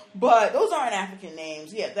 Anyway, but those aren't African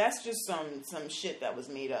names. Yeah, that's just some shit that was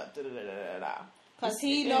made up. Because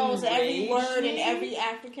he knows every word in every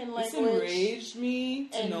African language. It's enraged me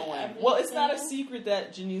to no end. Well, it's not a secret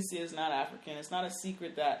that Janicia is not African. It's not a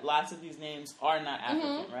secret that lots of these names are not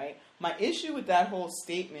African, right? My issue with that whole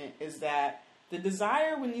statement is that the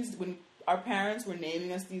desire when our parents were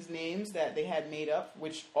naming us these names that they had made up,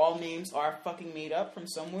 which all names are fucking made up from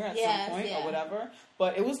somewhere at some point or whatever,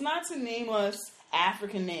 but it was not to name us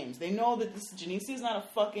African names. They know that this Janicia is not a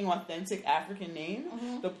fucking authentic African name.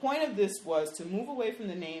 The point of this was to move away from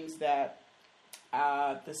the names that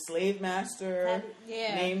the slave master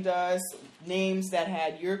named us, names that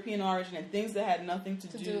had European origin and things that had nothing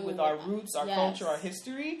to do with our roots, our culture, our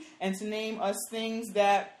history, and to name us things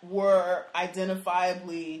that were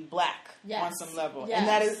identifiably Black on some level. And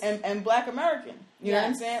that is and Black American. You know what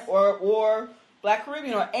I'm saying? Or Black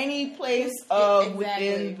Caribbean or any place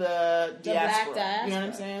within the diaspora. You know what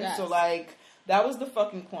I'm saying? So like that was the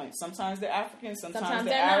fucking point. Sometimes they're African, sometimes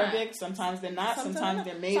they're Arabic, sometimes they're not, sometimes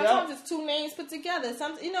they're made up. Sometimes it's two names put together.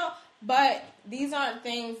 But these aren't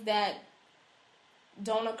things that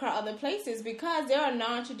don't occur other places because there are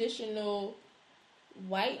non-traditional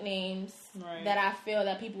white names that I feel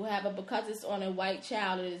that people have, but because it's on a white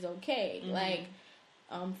child, it is okay. Like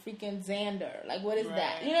freaking Xander. Like, what is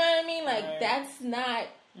that? You know what I mean? Like, that's not.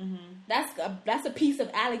 That's a piece of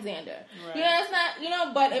Alexander. It's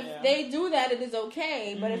not. But if they do that, it is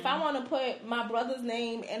okay. But if I want to put my brother's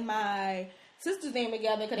name and my sister's name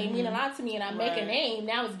together because they mean a lot to me, and I make a name,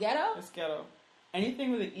 now it's ghetto. It's ghetto.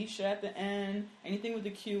 Anything with an Isha at the end, anything with a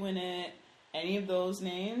Q in it, any of those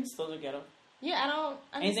names, those are ghetto. Yeah, I don't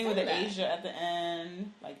understand anything with an that. Asia at the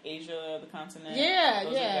end, like Asia, the continent. Yeah,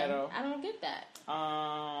 those are ghetto. I don't get that.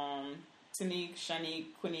 Tanique, Shanique,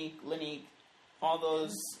 Quinique, Linique, all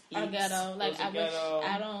those are ghetto. Like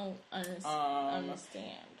I don't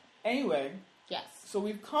understand. Anyway. Yes. So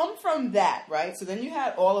we've come from that, right? So then you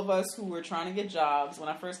had all of us who were trying to get jobs. When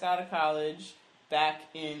I first got out of college back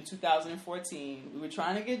in 2014, we were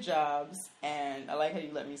trying to get jobs, and I like how you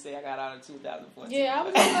let me say I got out of 2014. Yeah, I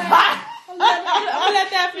was like, I'm gonna let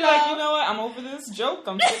that flow. You're like, you know what? I'm over this joke.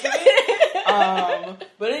 I'm sick of it.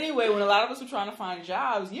 But anyway, when a lot of us were trying to find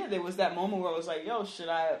jobs, there was that moment where I was like, yo,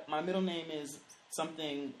 my middle name is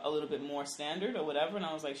something a little bit more standard or whatever, and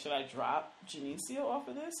I was like, should I drop Janicia off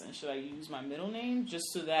of this, and should I use my middle name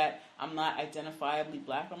just so that I'm not identifiably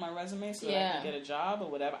Black on my resume so that I can get a job or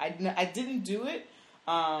whatever. I didn't do it,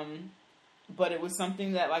 but it was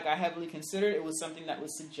something that like I heavily considered. It was something that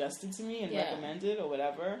was suggested to me and recommended or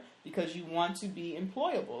whatever, because you want to be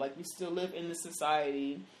employable. Like, we still live in this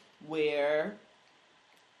society where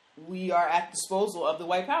we are at disposal of the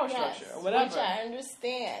white power structure or whatever. Which I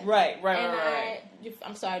understand. Right.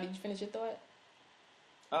 I'm sorry, did you finish your thought?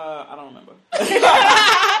 I don't remember.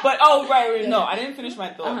 But, right. No, I didn't finish my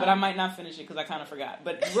thought, but I might not finish it because I kind of forgot.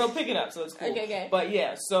 But we'll pick it up, so it's cool. Okay. But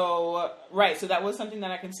yeah, so, so that was something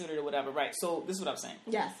that I considered or whatever, right? So this is what I'm saying.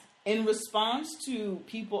 Yes. In response to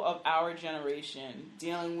people of our generation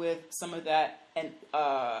dealing with some of that and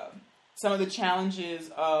some of the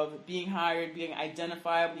challenges of being hired, being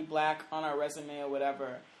identifiably black on our resume or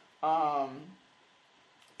whatever,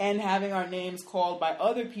 and having our names called by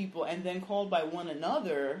other people and then called by one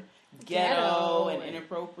another ghetto and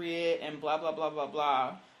inappropriate and blah, blah, blah, blah,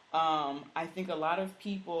 blah. I think a lot of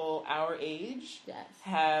people our age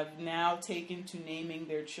have now taken to naming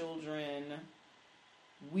their children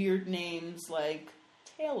weird names like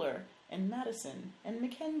Taylor and Madison and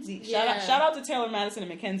Mackenzie. Shout out to Taylor, Madison,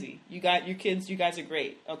 and Mackenzie. You got your kids. You guys are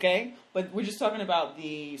great. Okay, but we're just talking about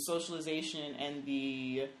the socialization and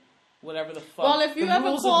the whatever the fuck. Well, if you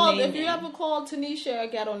ever called Tanisha a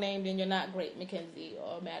ghetto name, then you're not great, Mackenzie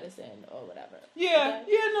or Madison or whatever. Yeah,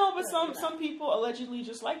 but some people allegedly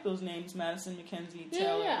just like those names, Madison, Mackenzie,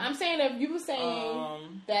 Taylor. Yeah. I'm saying if you were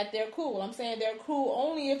saying that they're cool, I'm saying they're cool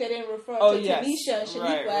only if they didn't refer to Tanisha and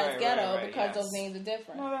Shaniqua as ghetto because those names are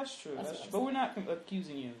different. No, that's true. That's true. But we're not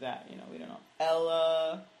accusing you of that. We don't know.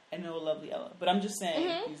 Ella, I know lovely Ella, but I'm just saying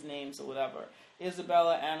these names or whatever.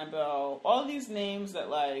 Isabella, Annabelle, all these names that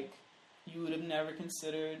like you would have never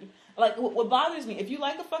considered. Like, what bothers me, if you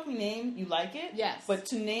like a fucking name, you like it. Yes. But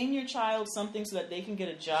to name your child something so that they can get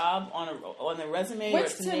a job on their resume,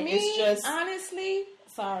 which to me, it's just honestly,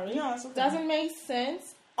 doesn't make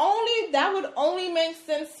sense. That would only make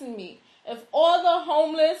sense to me if all the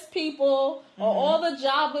homeless people or all the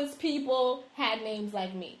jobless people had names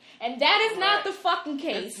like me. And that is not the fucking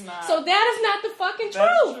case. So that is not the fucking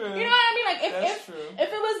truth. True. You know what I mean? Like,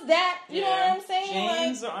 if it was that, you know what I'm saying?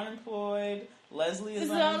 James are unemployed. Leslie is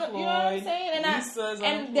unemployed. You know what I'm saying?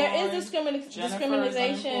 And there is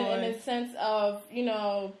discrimination in the sense of,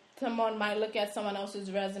 someone might look at someone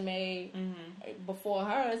else's resume before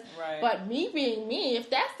hers. Right. But me being me,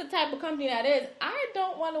 if that's the type of company that is, I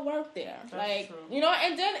don't want to work there. That's true.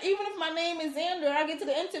 And then even if my name is Xander, I get to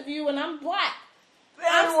the interview and I'm black. Then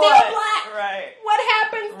I'm what? still black. Right. What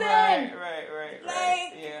happens then?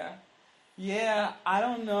 Right. Yeah, I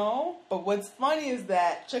don't know. But what's funny is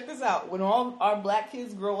that, check this out, when all our black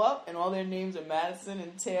kids grow up and all their names are Madison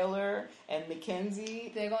and Taylor and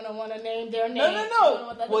Mackenzie, they're going to want to name their name.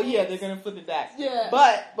 No. Well, yeah, they're going to flip it back. Yeah.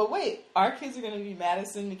 But wait, our kids are going to be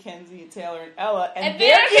Madison, Mackenzie, Taylor, and Ella, and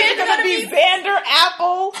their kids are going to be Xander,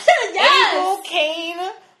 Apple, Abel,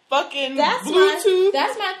 Kane, fucking Bluetooth.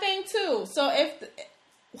 That's my thing, too. So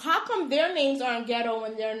how come their names aren't ghetto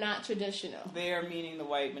when they're not traditional? They are meaning the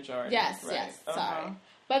white majority. Yes, right? Sorry.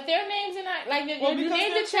 But their names are not, like, you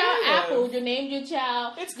named your child Apple, you named your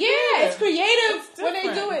child... It's creative. It's creative when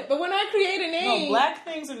they do it. But when I create a name... No, black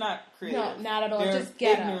things are not creative. No, not at all. They're just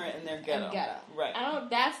ghetto. Ignorant and they're ghetto. Right.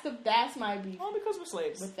 That's my beef. Well, because we're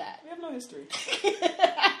slaves. With that. We have no history. We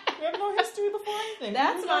have no history before anything.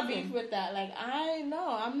 That's my beef with that. Like, I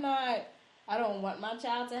don't want my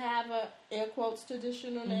child to have a air quotes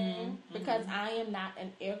traditional name because I am not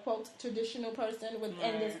an air quotes traditional person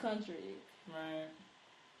within this country. Right.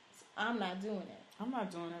 So I'm not doing it. I'm not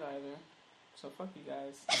doing it either. So fuck you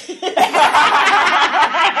guys.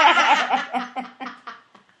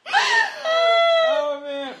 Oh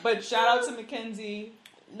man! But shout out to Mackenzie.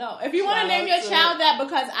 No, if you want to name your child that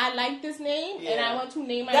because I like this name and I want to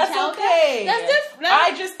name my child that, that's different.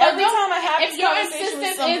 Every time I have this conversation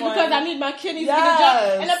with someone, if your insistence is because I need my kidneys to get a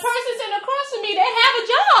job, and the person sitting across from me, they have a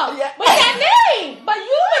job with that name, but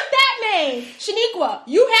you with that name, Shaniqua,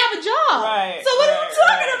 you have a job. Right. So what are you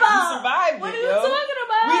talking about? You survived what it, are you talking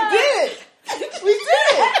about? We did it. We did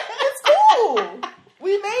it. It's cool.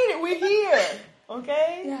 We made it. We're here.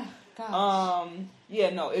 Okay. Yeah. Gosh.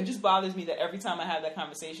 It just bothers me that every time I have that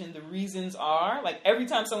conversation, the reasons are, like, every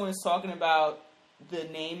time someone is talking about the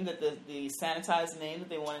name, that the sanitized name that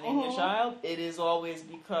they want to name their child, it is always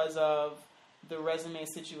because of the resume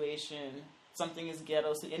situation. Something is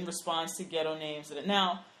ghetto, so in response to ghetto names.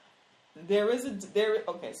 Now, there is a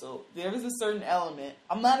certain element.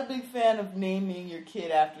 I'm not a big fan of naming your kid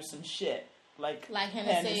after some shit. Like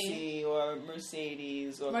Hennessy or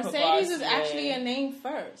Mercedes or Mercedes is actually a name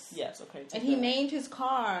first. Yes, okay. And he named his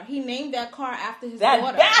car. He named that car after his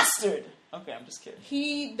daughter. That bastard! Okay, I'm just kidding.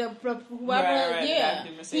 He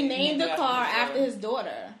named the car after his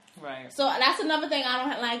daughter. Right. So that's another thing I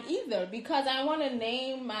don't like either, because I want to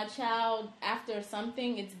name my child after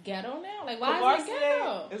something. It's ghetto now. Like, why is it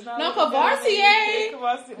ghetto?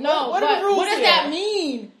 Cavarcier. No, what does that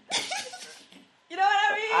mean? You know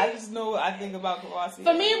what I mean? I I think about Kawasi.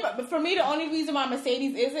 For me, the only reason why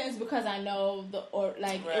Mercedes isn't is because I know it was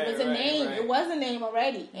a name. Right. It was a name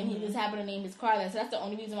already, and he just happened to name his car that. So that's the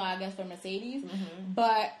only reason why I guess for Mercedes.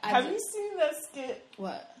 But have you seen that skit?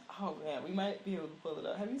 What? Oh man, we might be able to pull it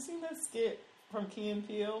up. Have you seen that skit from Key and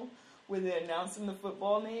Peele where they're announcing the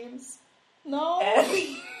football names? No.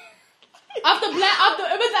 It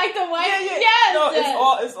was like the white. Yeah. Yes.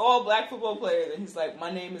 No, it's all black football players, and he's like,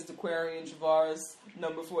 my name is DeQuarian Travaris,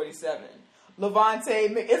 number 47. Levante.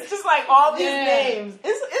 It's just like all these names.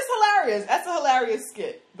 It's hilarious. That's a hilarious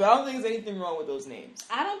skit. But I don't think there's anything wrong with those names.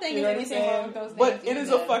 I don't think there's anything wrong with those names. But it is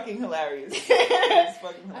a fucking hilarious. It's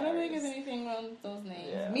fucking hilarious. I don't think there's anything wrong with those names.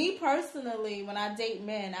 Yeah. Me personally, when I date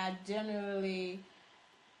men, I generally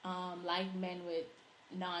like men with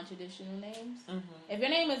non-traditional names. If your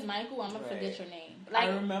name is Michael, I'm gonna forget your name. Like,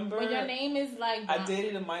 I remember when your name is like I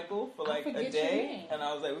dated a Michael for like a day, and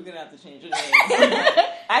I was like, we're gonna have to change your name.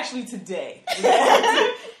 Actually, today,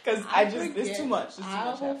 because it's too much.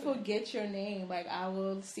 I will forget your name. Like, I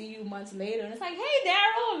will see you months later, and it's like, hey,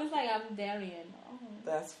 Daryl, and it's like, I'm Darian.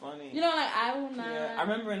 That's funny. You know, like, I will not. Yeah, I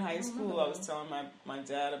remember in high school, I was telling my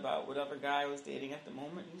dad about whatever guy I was dating at the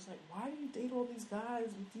moment. He was like, why do you date all these guys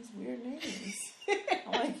with these weird names?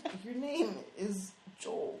 I'm like, your name is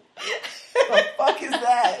Joel. The fuck is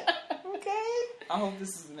that? Okay. I hope this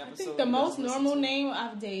is an episode. I think the most normal name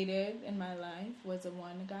I've dated in my life was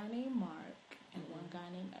one guy named Mark and one guy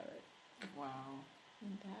named Eric. Wow.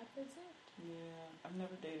 And that was it. Yeah, I've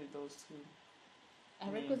never dated those two.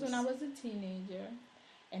 Eric was when I was a teenager,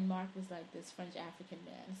 and Mark was like this French African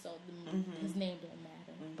man, so his name didn't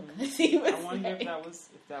matter because he was. I wonder if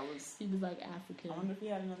that was. He was like African. I wonder if he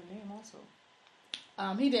had another name also.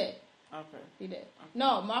 He did. Okay. He did. Okay.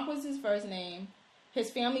 No, Mark was his first name. His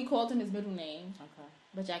family called him his middle name. Okay.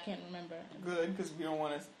 Which I can't remember. Good, because we don't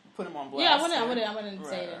want to put him on blast. Yeah, I wouldn't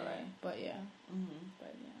say that. Right. But yeah.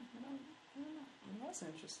 But yeah, I don't know. That's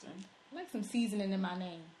interesting. I like some seasoning in my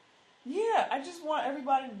name. Yeah, I just want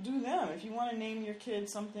everybody to do them. If you want to name your kid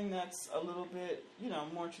something that's a little bit,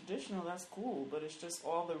 more traditional, that's cool. But it's just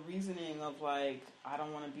all the reasoning of like, I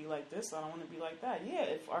don't want to be like this, I don't want to be like that. Yeah,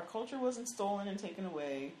 if our culture wasn't stolen and taken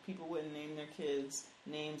away, people wouldn't name their kids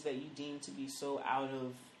names that you deem to be so out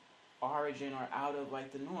of origin or out of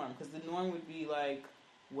like the norm. Because the norm would be like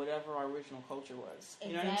whatever our original culture was.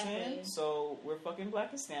 You know what I'm saying? So we're fucking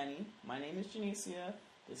Blackistani. My name is Janicia.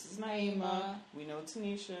 This is Naima. We know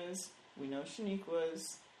Tanisha's. We know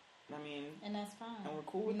Shaniqua's. I mean... And that's fine. And we're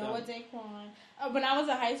cool with them. We know what Daquan. When I was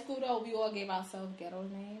in high school, though, we all gave ourselves ghetto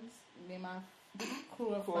names. Me and my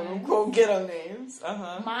crew of friends. Quote-unquote ghetto names.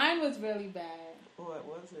 Uh-huh. Mine was really bad. What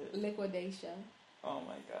was it? Liquidation. Oh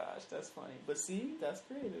my gosh, that's funny. But see, that's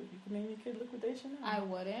creative. You can name your kid Liquidation now. I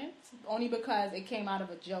wouldn't. Only because it came out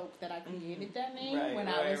of a joke that I created that name when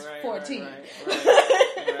I was 14.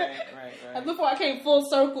 Right. And before I came full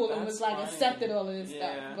circle and was like accepted all of this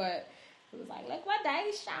stuff. But it was like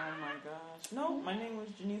Liquidation. Oh my gosh. No, my name was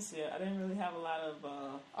Janicia. I didn't really have a lot of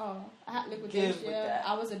I had Liquidation.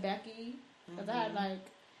 I was a Becky. Because I had like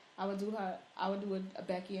I would do a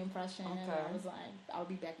Becky impression, and I would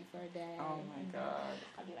be Becky for a day. Oh my god!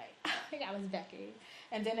 I'd be like, I think I was Becky,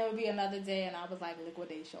 and then there would be another day, and I was like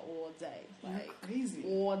Liquidation all day. You're crazy.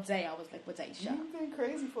 All day I was Liquidation. You've been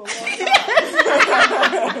crazy for a long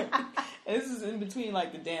time. This is in between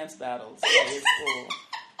like the dance battles at your school.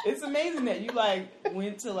 It's amazing that you like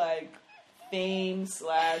went to like Fame /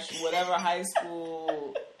 whatever high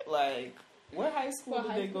school. Like, what high school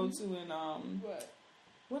did they go to in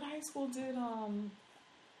What high school did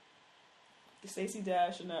Stacey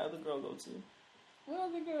Dash and that other girl go to? What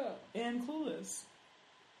other girl? And Clueless.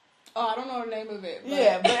 Oh, I don't know the name of it. But...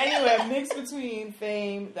 Yeah, but anyway, mixed between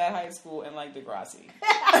Fame, that high school, and like Degrassi.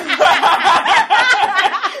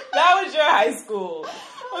 That was your high school.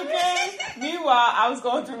 Okay? Meanwhile, I was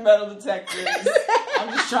going through metal detectors.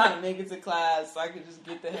 I'm just trying to make it to class so I could just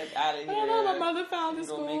get the heck out of here. I don't know, my mother found the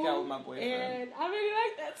school. Go make out with my boyfriend. And I really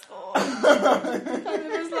liked that school. Because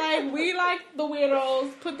it was like, we like the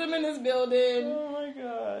weirdos, put them in this building. Oh my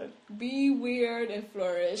god. Be weird and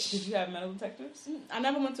flourish. Did you have metal detectives? I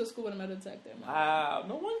never went to a school with a metal detective. Wow.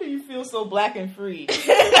 No wonder you feel so black and free.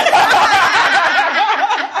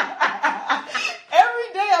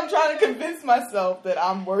 I'm trying to convince myself that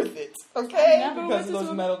I'm worth it. Okay? Because of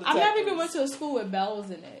those metal detectors. I never even went to a school with bells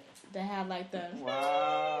in it. That had like the...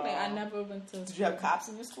 Wow. Like, I never went to... Did you have cops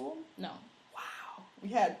in your school? No. Wow. We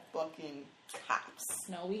had fucking cops.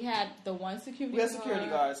 No, we had the one security guard. We had security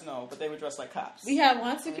guards, no, but they were dressed like cops. We had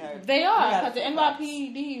one security... They are, because the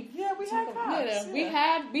NYPD... Yeah, we had cops.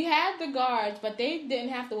 Yeah. We had the guards, but they didn't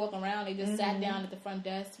have to walk around. They just sat down at the front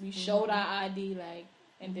desk. We showed our ID, like...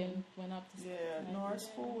 and then went up to no, our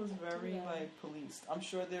school was very policed. I'm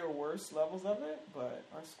sure there were worse levels of it, but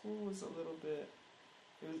our school was a little bit.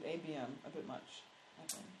 It was ABM a bit much, I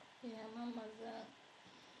think. Yeah, mine was that.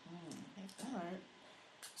 All right.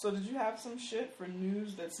 So did you have some shit for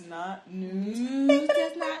news that's not news? News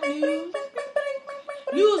that's not news.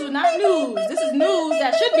 News was not news. This is news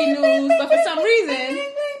that should be news, but for some reason,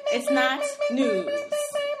 it's not news.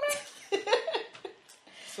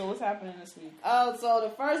 So what's happening this week? Oh, so the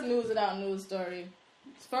first news without news story.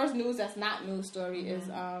 First news that's not news story is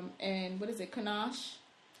in what is it, Kanash?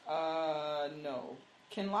 No.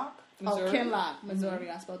 Kinloch, Missouri. Oh, Kinloch, Missouri.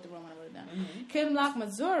 I spelled the wrong when I wrote it down. Kinloch,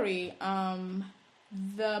 Missouri.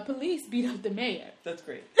 The police beat up the mayor. That's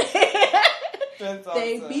great. That's awesome.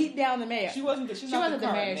 They beat down the mayor. She wasn't the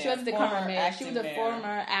mayor. She wasn't the current mayor. She was the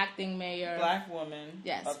former acting mayor. Black woman.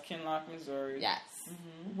 Yes. Of Kinloch, Missouri. Yes.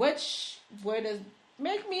 Which would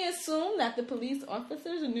make me assume that the police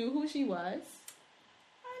officers knew who she was.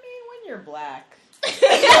 I mean, when you're black,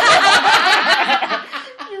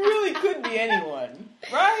 you really could be anyone,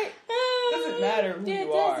 right? Doesn't matter who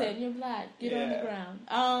you are. It doesn't. You're black. Get on the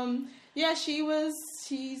ground. Yeah, she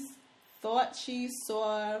thought she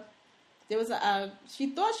saw. There was she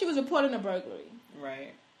thought she was reporting a burglary.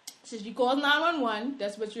 Right. So she called 911.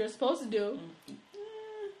 That's what you're supposed to do.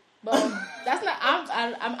 But that's not.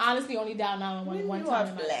 I'm honestly only down 911 one time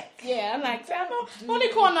in my life. Yeah, I'm like, I only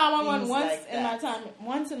call 911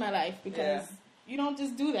 once in my life because you don't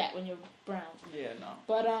just do that when you're brown. Yeah, no.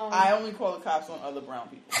 But I only call the cops on other brown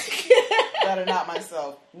people that are not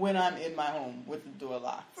myself when I'm in my home with the door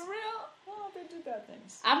locked. For real? Well, they do bad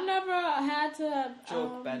things. I've never had to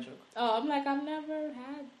bad joke. Oh, I'm like, I've never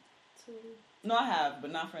had to. No, I have,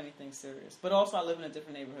 but not for anything serious. But also, I live in a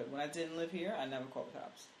different neighborhood. When I didn't live here, I never called the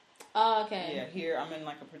cops. Oh, okay. Yeah, here I'm in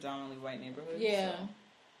like a predominantly white neighborhood. Yeah. So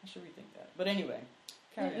I should rethink that. But anyway,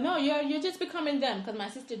 carry on. No, you're just becoming them because my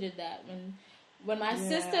sister did that when my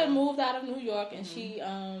sister moved out of New York and she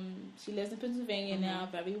lives in Pennsylvania now,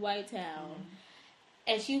 very white town.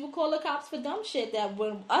 And she would call the cops for dumb shit that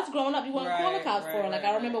when us growing up, you wouldn't call the cops for. Like,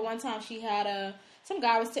 I remember one time she had some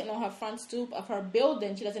guy was sitting on her front stoop of her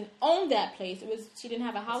building. She doesn't own that place. She didn't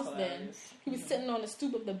have a house then. He was sitting on the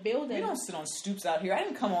stoop of the building. We don't sit on stoops out here. I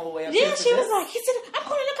didn't come all the way up here. Yeah, she was like, he said, I'm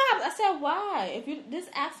calling the cops. I said, why? If you just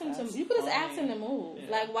ask him you could just ask him to move.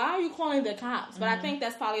 Yeah. Like, why are you calling the cops? But I think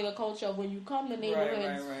that's probably the culture of when you come to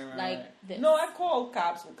neighborhoods like this. No, I called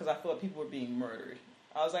cops because I thought people were being murdered.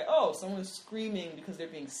 I was like, oh, someone's screaming because they're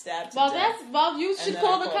being stabbed to death. You should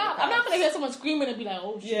call the cops. I'm not going to hear someone screaming and be like,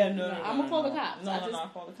 oh, shit. Yeah, I'm going to call the cops. No, I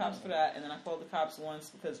called the cops for that. And then I called the cops once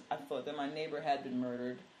because I thought that my neighbor had been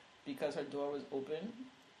murdered because her door was open.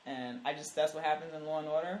 And that's what happens in Law and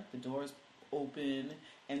Order. The door is open,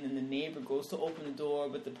 and then the neighbor goes to open the door,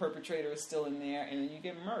 but the perpetrator is still in there, and then you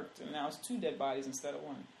get murked. And now it's 2 dead bodies instead of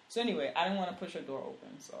 1. So anyway, I didn't want to push her door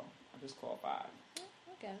open, so I just called 5. I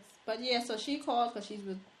guess. But yeah, so she called because she's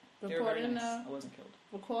reporting. I wasn't killed.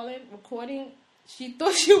 Recording. She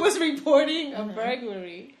thought she was reporting a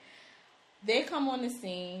burglary. They come on the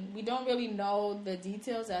scene. We don't really know the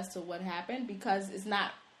details as to what happened because it's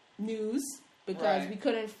not news. Because we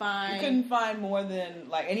couldn't find more than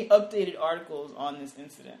like any updated articles on this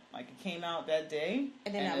incident. Like it came out that day,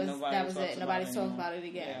 and then that was it. Nobody talked about it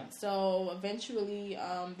again. Yeah. So eventually,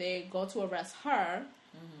 they go to arrest her,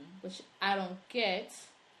 which I don't get,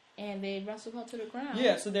 and they wrestle her to the ground.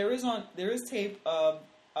 Yeah. So there is tape of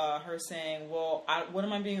her saying, "Well, what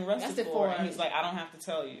am I being arrested for?" And he's like, "I don't have to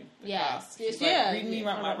tell you." Yes. She's like, read me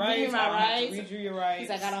my rights. I don't have to read you your rights. He's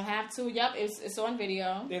like, "I don't have to." Yep, it's on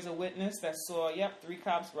video. There's a witness that saw, 3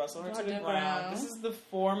 cops wrestle her to the ground. This is the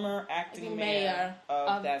former acting mayor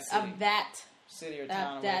of that city. Of that city or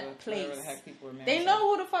town of that place. Whatever the heck people are mad. They know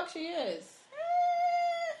who the fuck she is.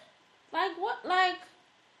 Like what? Like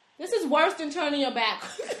this is worse than turning your back.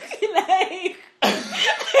 Like.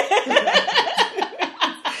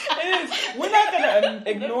 We're not going to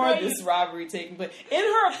ignore this robbery taking place in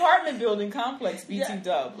her apartment building complex, BT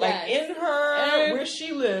Dub. Like in her, where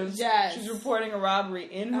she lives, she's reporting a robbery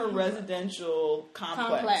in her residential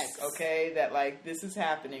complex. Okay, that like this is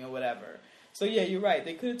happening or whatever. So yeah, you're right.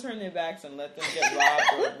 They could have turned their backs and let them get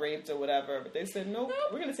robbed or raped or whatever, but they said nope.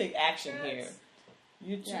 We're going to take action here.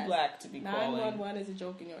 You're too black to be calling. 911 is a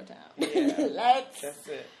joke in your town. Yeah, that's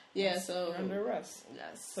it. Yeah, so you're under arrest.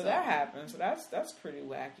 Yes. So that happened. So that's pretty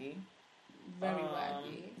wacky. Very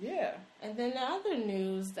wacky. Yeah. And then the other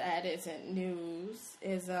news that isn't news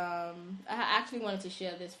is I actually wanted to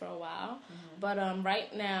share this for a while, but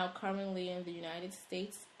right now, currently in the United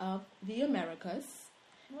States of the Americas.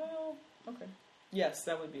 Well, okay. Yes,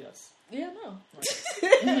 that would be us. Yeah, no.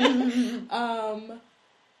 Right.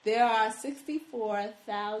 There are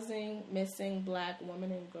 64,000 missing black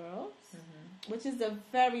women and girls, which is a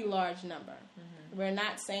very large number. We're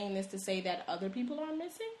not saying this to say that other people are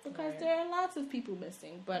missing, because there are lots of people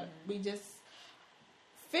missing, but we just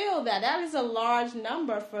feel that that is a large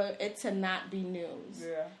number for it to not be news.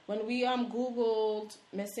 Yeah. When we Googled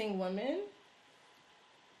missing women,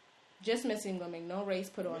 just missing women, no race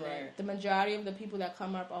put on it. The majority of the people that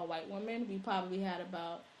come up are white women. We probably had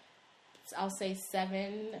about, I'll say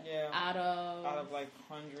 7 out of like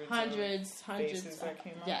hundreds that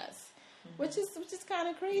came up. Yes. Which is kind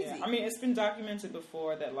of crazy. Yeah. I mean, it's been documented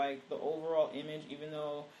before that, like, the overall image, even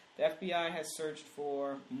though the FBI has searched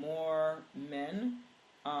for more men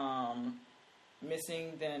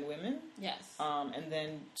missing than women. Yes. And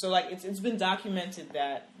then, so, like, it's been documented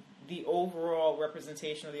that the overall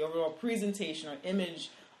representation or the overall presentation or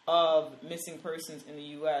image of missing persons in the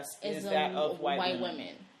U.S. is that of white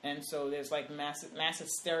women. And so there's, like, mass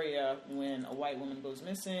hysteria when a white woman goes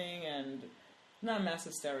missing, and not mass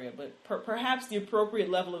hysteria, but perhaps the appropriate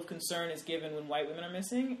level of concern is given when white women are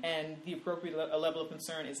missing, and the appropriate level of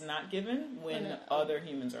concern is not given when other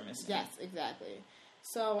humans are missing. Yes, exactly.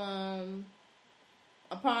 So,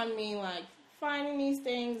 upon me, like, finding these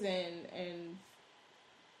things and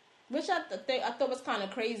which I thought was kind of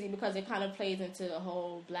crazy, because it kind of plays into the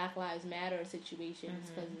whole Black Lives Matter situations,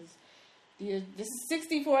 because this is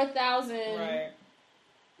 64,000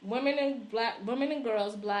 women and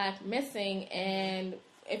girls, black, missing, and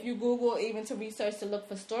if you Google even to research to look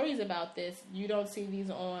for stories about this, you don't see these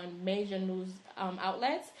on major news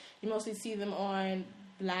outlets. You mostly see them on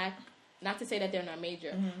black. Not to say that they're not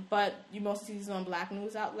major, but you mostly see these on black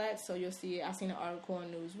news outlets. So you'll see, I've seen an article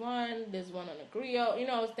on News One, there's one on the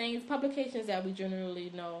Griot, things, publications that we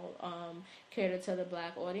generally know cater to the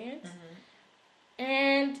black audience.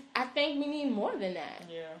 And I think we need more than that.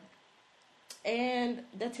 Yeah. And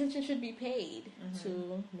the attention should be paid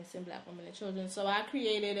to missing black women and children. So I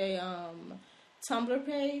created a Tumblr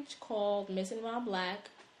page called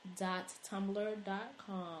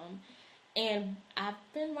missingwhileblack.tumblr.com. And I've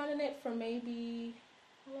been running it for maybe,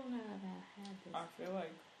 how long have I had this? I feel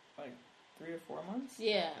like 3 or 4 months.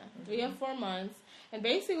 Yeah, 3 or 4 months. And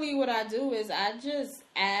basically what I do is I just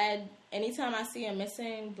add, anytime I see a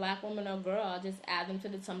missing black woman or girl, I just add them to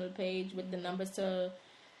the Tumblr page with the numbers to,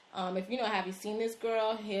 if have you seen this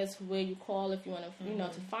girl? Here's where you call if you want to,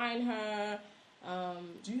 to find her.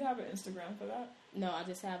 Do you have an Instagram for that? No, I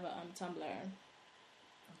just have a Tumblr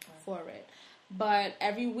for it. But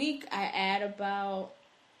every week I add about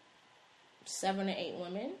 7 or 8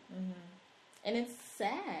 women. And it's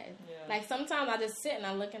sad. Yeah. Like, sometimes I just sit and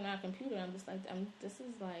I look at my computer and I'm just like, this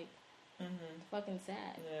is like fucking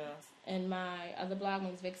sad. Yeah. And my other blog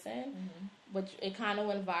was Vixen, which it kind of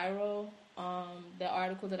went viral, the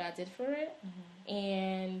article that I did for it.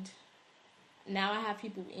 And now I have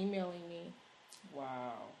people emailing me.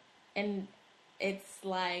 Wow. And it's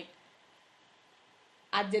like,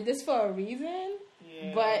 I did this for a reason,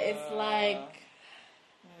 but it's like,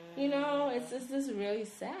 it's just really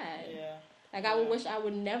sad. Yeah. Like, I would wish I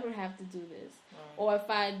would never have to do this. Right. Or if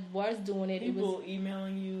I was doing it, People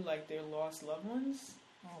emailing you, like, their lost loved ones?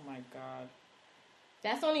 Oh, my God.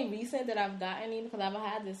 That's only recent that I've gotten even, because I've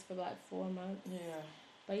had this for, like, 4 months. Yeah.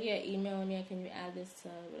 But, yeah, emailing me, can you add this to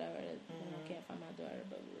whatever, I can't find my daughter,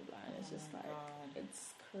 blah, blah, blah. And it's just like, God.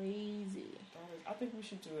 It's crazy. I think we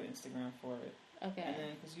should do an Instagram for it. Okay. And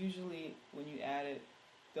then, because usually when you add it,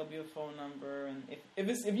 there'll be a phone number, and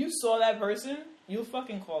if you saw that person, you'll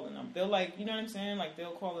fucking call the number. They'll, like, you know what I'm saying? Like,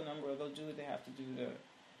 they'll call the number, or they'll do what they have to do to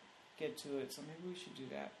get to it. So maybe we should do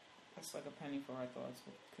that. That's like a penny for our thoughts.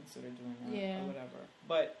 We'll consider doing that. Yeah. Or whatever.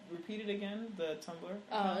 But repeat it again, the Tumblr.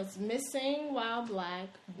 Oh, it's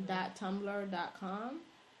missingwhileblack.tumblr.com.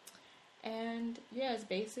 And, yeah, it's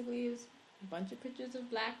a bunch of pictures of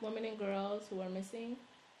black women and girls who are missing.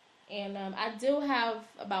 And I do have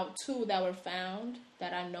about 2 that were found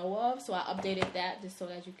that I know of, so I updated that just so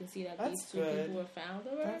that you can see that these 2 people were found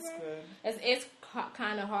or whatever. That's good. It's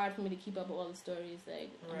kind of hard for me to keep up with all the stories, like,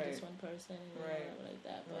 I'm just one person and whatever like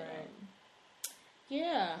that. But,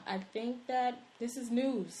 yeah, I think that this is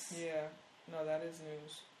news. Yeah. No, that is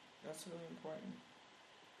news. That's really important.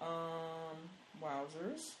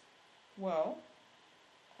 Wowzers. Well,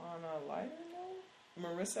 on a lighter note,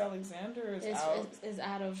 Marissa Alexander is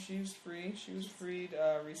out of. She was free. She was freed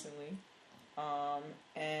recently,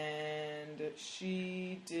 and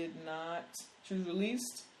she was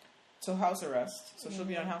released to house arrest. So she'll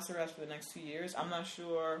be on house arrest for the next 2 years. I'm not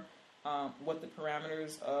sure what the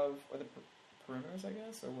parameters, I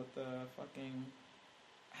guess, or what the fucking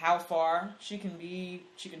how far she can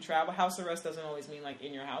travel. House arrest doesn't always mean like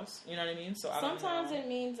in your house. You know what I mean? So I don't know. Sometimes it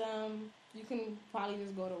means you can probably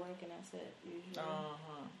just go to work and that's it. Usually.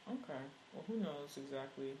 Okay. Well, who knows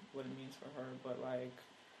exactly what it means for her,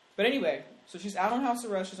 but anyway, so she's out on house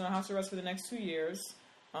arrest. She's on house arrest for the next 2 years,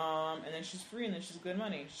 and then she's free, and then she's good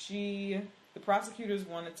money. The prosecutors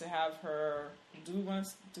wanted to have her. Do we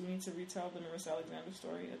need to retell the Marissa Alexander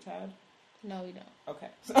story a tad? No, we don't. Okay.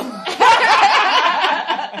 So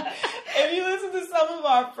if you listen to some of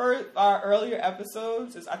our earlier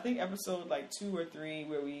episodes, it's I think episode like 2 or 3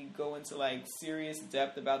 where we go into like serious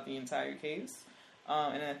depth about the entire case,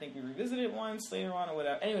 and then I think we revisited it once later on or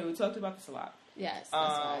whatever. Anyway, we talked about this a lot. Yes,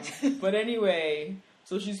 that's right. But anyway,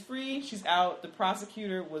 so she's free. She's out. The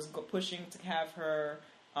prosecutor was pushing to have her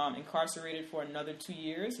incarcerated for another 2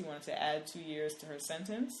 years. He wanted to add 2 years to her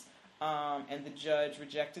sentence, and the judge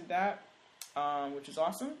rejected that. Which is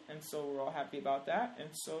awesome, and so we're all happy about that, and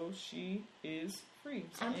so she is free.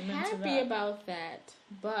 So I'm happy about that,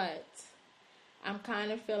 but I'm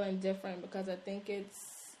kind of feeling different because I think it's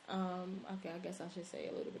okay. I guess I should say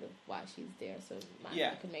a little bit of why she's there, so it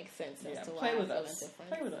can make sense as to why I'm feeling different.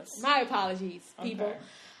 Play with us. My apologies, people.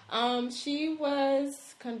 Okay. She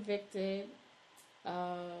was convicted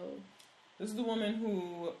of. This is the woman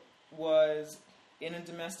who was in a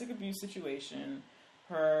domestic abuse situation.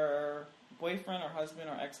 Her boyfriend or husband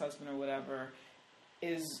or ex-husband or whatever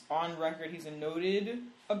is on record. He's a noted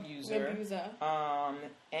abuser.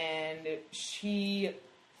 And she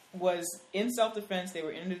was in self-defense. They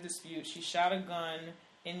were in a dispute. She shot a gun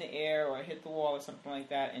in the air or hit the wall or something like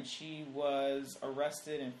that, and she was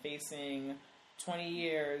arrested and facing 20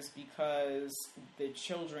 years because the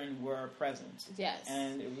children were present. Yes.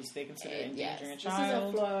 And they considered it endangering a child. This is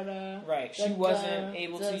in Florida. Right. She wasn't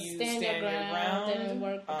able to use stand your ground. Didn't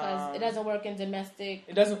work because it doesn't work in domestic.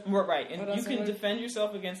 It doesn't work, right. And you can defend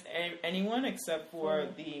yourself against anyone except for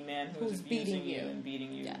the man who's abusing you and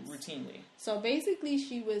beating you routinely. So basically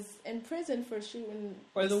she was in prison for shooting...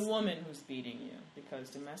 Or the woman who's beating you, because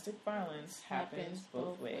domestic violence happens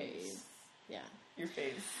both ways. Yeah. Your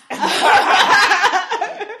face.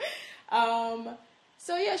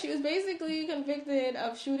 So yeah, she was basically convicted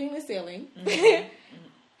of shooting the ceiling.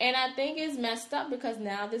 And I think it's messed up because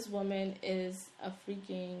now this woman is a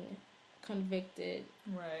freaking convicted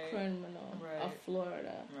criminal of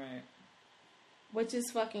Florida. Right. Which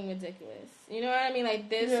is fucking ridiculous. You know what I mean? Like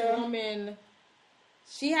this woman,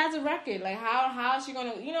 she has a record. Like how is she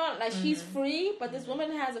gonna, like she's free, but this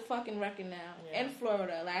woman has a fucking record now in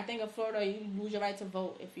Florida. Like I think in Florida you lose your right to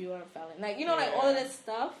vote if you are a felon. Like like all of this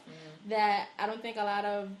stuff that I don't think a lot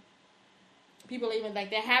of people even like.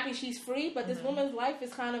 They're happy she's free, but this woman's life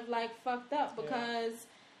is kind of like fucked up because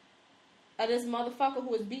of this motherfucker who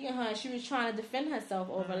was beating her and she was trying to defend herself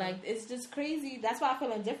over. Like it's just crazy. That's why I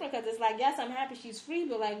feel indifferent because it's like yes, I'm happy she's free,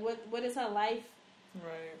 but like what is her life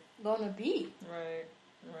gonna be? Right.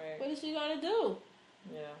 What is she gonna do?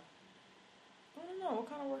 Yeah. I don't know. What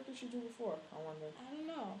kind of work did she do before? I wonder. I don't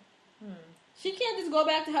know. She can't just go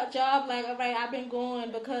back to her job like, all right, I've been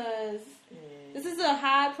going because this is a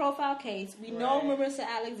high-profile case. We know Marissa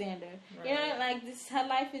Alexander. You know, like this, her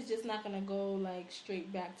life is just not gonna go like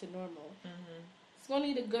straight back to normal. It's gonna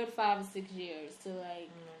need a good 5 or 6 years to like.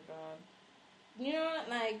 Oh my God. You know,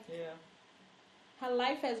 like. Yeah. Her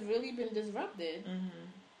life has really been disrupted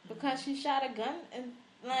because she shot a gun and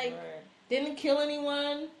like didn't kill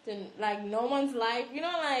anyone, didn't like no one's life. You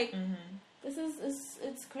know, like this is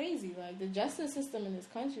it's crazy. Like the justice system in this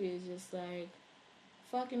country is just like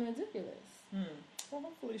fucking ridiculous. Well,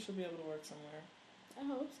 hopefully she'll be able to work somewhere. I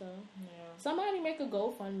hope so. Yeah. Somebody make a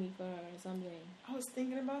GoFundMe for her or something. I was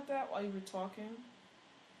thinking about that while you were talking.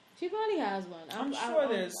 She probably has one. I'm sure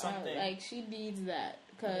there's something. Like she needs that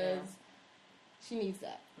because she needs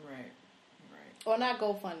that. Right. Or not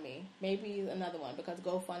GoFundMe. Maybe another one because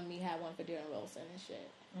GoFundMe had one for Darren Wilson and shit.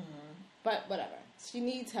 But whatever. She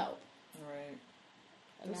needs help. Right.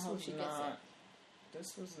 And I hope she gets it.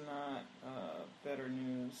 This was not better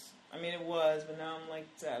news. I mean, it was, but now I'm like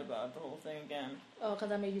sad about the whole thing again. Oh, because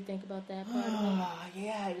I made you think about that part.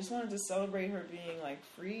 Yeah, I just wanted to celebrate her being like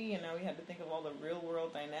free, and now we had to think of all the real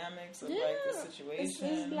world dynamics of like the situation.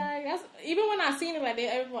 It's like even when I seen it, like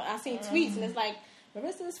I seen tweets, and it's like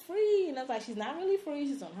Marissa's free, and I was like, she's not really free.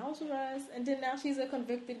 She's on house arrest, and then now she's a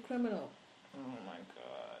convicted criminal. Oh my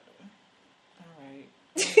God! All right.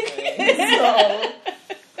 Anyway,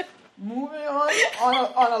 so moving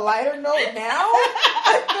on a lighter note now,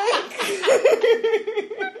 I think.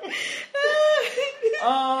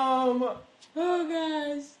 Oh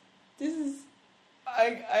gosh, this is.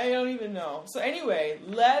 I don't even know. So anyway,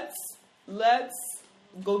 let's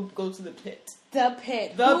go to the pit. The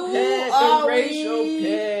pit. The racial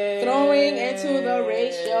pit. Throwing into the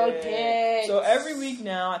racial pit. So every week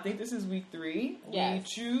now, I think this is week 3, yes. we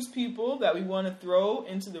choose people that we want to throw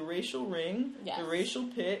into the racial ring, yes. the racial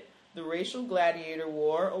pit, the racial gladiator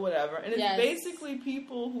war, or whatever. And it's yes. basically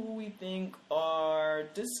people who we think are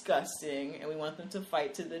disgusting and we want them to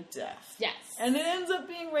fight to the death. Yes. And it ends up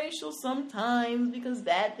being racial sometimes because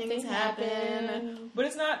bad things happen. But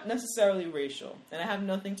it's not necessarily racial. And I have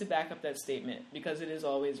nothing to back up that statement because it is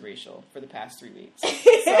always racial for the past 3 weeks. So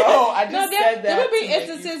I just said that. There will be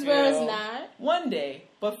instances where it's not. One day.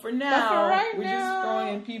 But for now, right we're now, just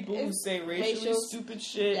throwing in people who say racially stupid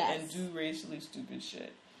shit yes. and do racially stupid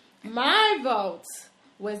shit. My vote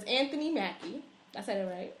was Anthony Mackie. I said it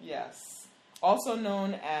right. Yes. Also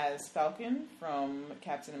known as Falcon from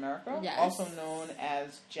Captain America. Yes. Also known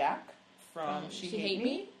as Jack from She Hate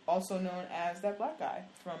Me. Also known as that black guy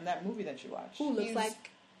from that movie that you watched. Who looks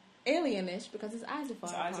like alienish because his eyes are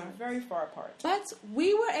far apart. His eyes are very far apart. But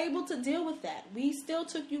we were able to deal with that. We still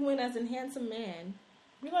took you in as a handsome man.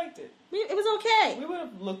 We liked it. It was okay. We would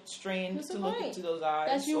have looked strange to look into those eyes.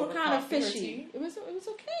 That you were kind of fishy. It was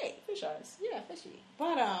okay. Fish eyes. Yeah, fishy.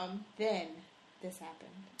 But then this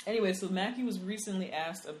happened. Anyway, so Mackie was recently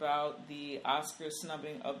asked about the Oscar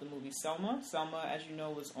snubbing of the movie Selma. Selma, as you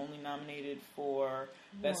know, was only nominated for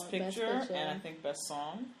Best Picture and I think Best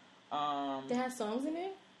Song. They had songs in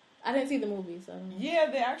it? I didn't see the movie, so I don't know.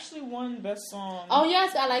 Yeah, they actually won Best Song. Oh,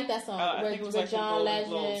 yes, I like that song. I think it was like John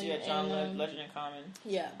Legend. Globes. Yeah, John Legend and Common.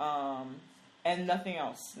 Yeah. And nothing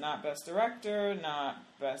else. Not Best Director, not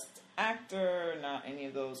Best Actor, not any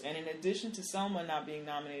of those. And in addition to Selma not being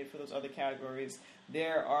nominated for those other categories,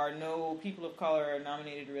 there are no people of color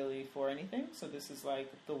nominated really for anything. So this is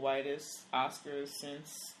like the whitest Oscars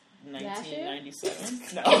since 1997.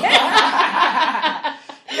 No.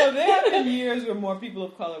 No, there have been years where more people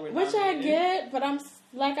of color were nominated. Which I get, but I'm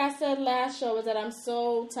like I said last show, is that I'm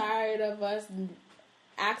so tired of us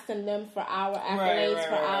asking them for our accolades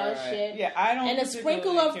for our shit. Yeah, I don't. And a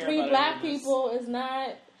sprinkle of 3 black people is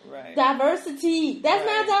not diversity. That's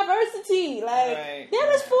not diversity. Like there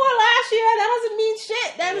was 4 last year. That doesn't mean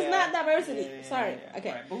shit. That is not diversity. Sorry.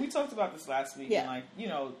 Okay. Right. But we talked about this last week. And like, you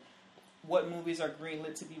know, what movies are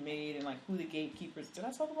greenlit to be made and like who the gatekeepers. Did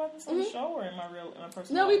I talk about this on the show or in my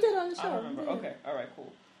personal? No, we did on the show. I don't remember. Okay, all right,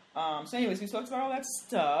 cool. So anyways, we talked about all that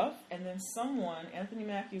stuff, and then Anthony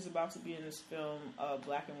Mackie is about to be in this film,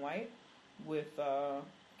 Black and White, with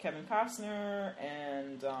Kevin Costner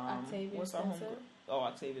and what's our homegirl? Oh,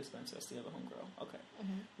 Octavia Spencer. That's the other homegirl. Okay,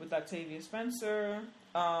 with Octavia Spencer,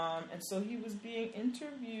 and so he was being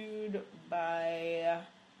interviewed by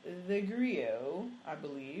the Griot, I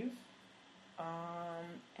believe.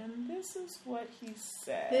 And this is what he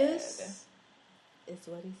said. This is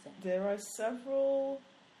what he said. There are several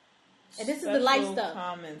and this is the light stuff.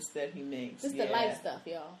 Comments that he makes. This is the light stuff,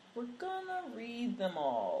 y'all. We're gonna read them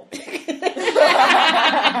all.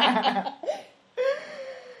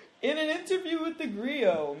 In an interview with the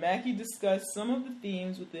Griot, Mackie discussed some of the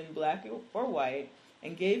themes within Black or White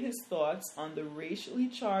and gave his thoughts on the racially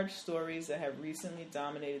charged stories that have recently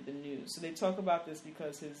dominated the news. So they talk about this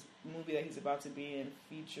because his movie that he's about to be in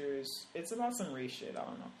features, it's about some race shit, I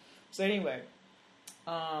don't know. So anyway,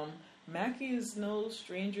 Mackie is no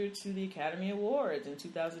stranger to the Academy Awards. In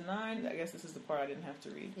 2009, I guess this is the part I didn't have to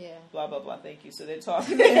read. Yeah. Blah, blah, blah, thank you. So they're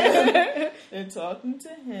talking to him. They're talking to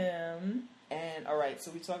him. And, alright, so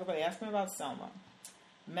they asked him about Selma.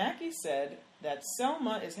 Mackie said that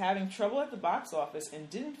Selma is having trouble at the box office and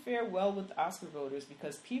didn't fare well with the Oscar voters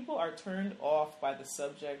because people are turned off by the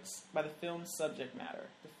film's subject matter.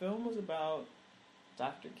 The film was about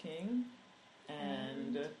Dr. King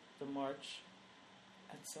and the march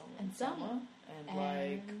at Selma and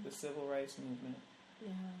like the civil rights movement.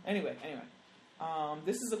 Yeah. Anyway.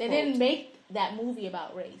 This is a They quote. didn't make that movie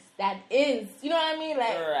about race. That is, you know what I mean?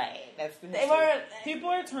 Like, right. That's the history. People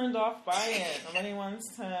are turned off by it. Nobody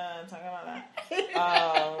wants to talk about that.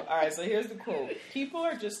 All right, so here's the quote. People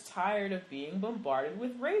are just tired of being bombarded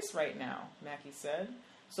with race right now, Mackie said.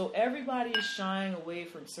 So everybody is shying away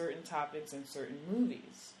from certain topics in certain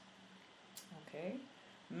movies. Okay.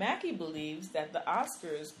 Mackie believes that the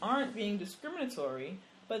Oscars aren't being discriminatory,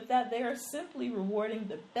 but that they are simply rewarding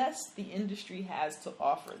the best the industry has to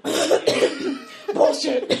offer.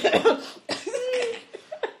 Bullshit.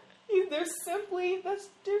 They're simply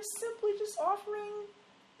just offering,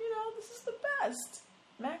 this is the best.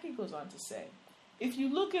 Mackie goes on to say, if you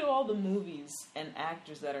look at all the movies and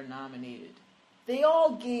actors that are nominated, they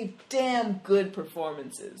all gave damn good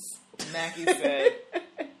performances, Mackie said.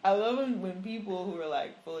 I I love when people who are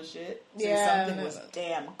like full of shit say something was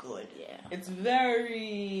damn good. Yeah. It's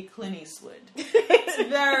very Clint Eastwood. It's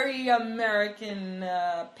very American,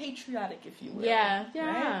 patriotic, if you will. Yeah.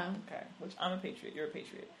 Right? Okay. Which I'm a patriot. You're a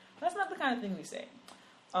patriot. That's not the kind of thing we say.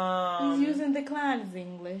 He's using declines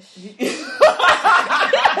English.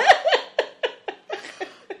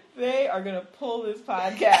 They are gonna pull this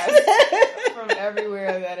podcast from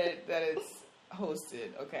everywhere that it's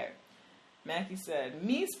hosted. Okay. Mackie said,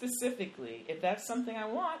 me specifically, if that's something I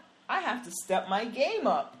want, I have to step my game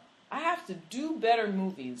up. I have to do better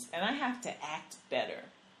movies, and I have to act better.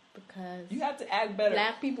 Because you have to act better.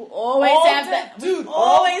 Black people always have to act better.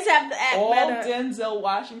 All Denzel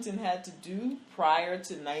Washington had to do prior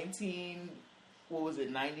to 99?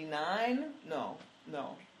 No.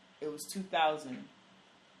 It was 2000.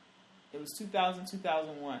 It was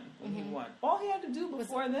 2001 when he won. All he had to do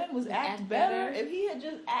before then was act better. If he had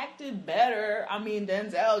just acted better,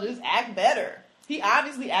 Denzel, just act better. He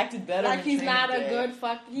obviously acted better. Like he's not a good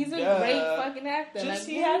he's a great fucking actor. Just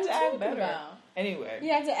he had to act better. About? Anyway. He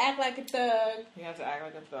had to act like a thug.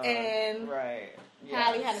 And right.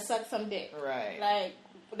 Hallie had to suck some dick. Right. Like,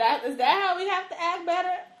 is that how we have to act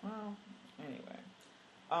better? Well, anyway.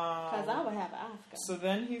 Because I would have an Oscar. So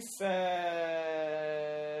then he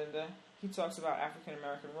said, he talks about African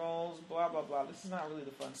American roles, blah, blah, blah. This is not really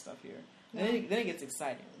the fun stuff here. No. Then it gets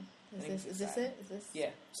exciting. Is this it?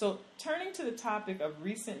 Yeah. So turning to the topic of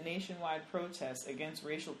recent nationwide protests against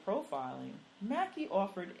racial profiling, Mackie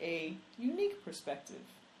offered a unique perspective.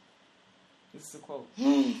 This is a quote.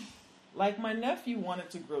 Like my nephew wanted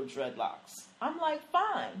to grow dreadlocks. I'm like,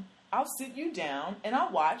 fine. I'll sit you down and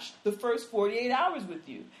I'll watch the first 48 hours with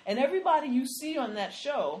you. And everybody you see on that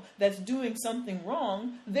show that's doing something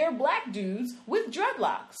wrong, they're black dudes with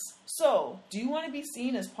dreadlocks. So, do you want to be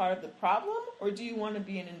seen as part of the problem or do you want to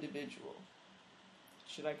be an individual?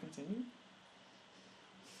 Should I continue?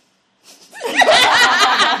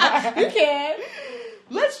 You can.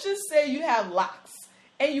 Let's just say you have locks.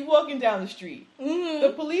 And you walking down the street. Mm-hmm.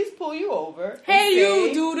 The police pull you over. Hey,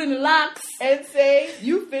 you dude in the locks. And say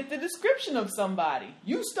you fit the description of somebody.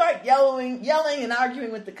 You start yelling and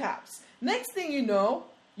arguing with the cops. Next thing you know,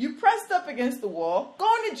 you pressed up against the wall,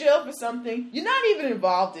 going to jail for something you're not even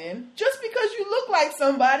involved in, just because you look like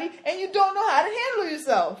somebody and you don't know how to handle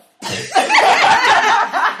yourself.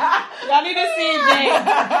 Y'all need to see it, Jay.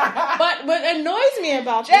 But what annoys me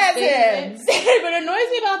about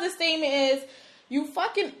this statement is, you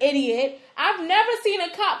fucking idiot. I've never seen a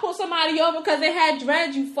cop pull somebody over because they had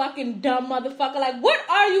dreads, you fucking dumb motherfucker. Like, what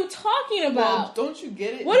are you talking about? Well, don't you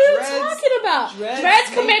get it? What are you talking about? Dreads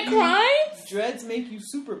commit crimes? Dreads make you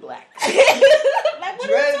super black. Like, what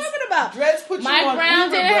are you talking about? Dreads put you on Mike Brown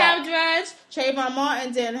didn't black. have dreads. Trayvon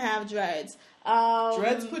Martin didn't have dreads.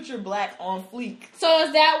 Dreads put your black on fleek. So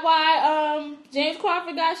is that why James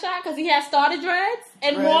Crawford got shot? Because he had started dreads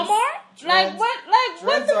in Walmart? Like what? Like dreads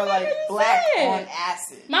what the are fuck like are you black saying? on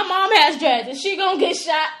acid. My mom has dreads. Is she gonna get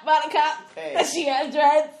shot by the cops because she has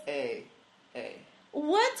dreads? Hey.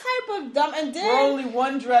 What type of dumb? And then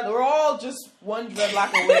we're all just one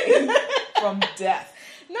dreadlock away from death.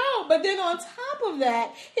 No, but then on top of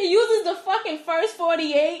that, he uses the fucking first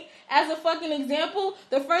 48 as a fucking example.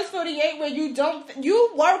 The first 48 where you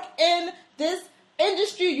work in this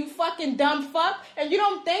industry, you fucking dumb fuck, and you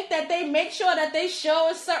don't think that they make sure that they show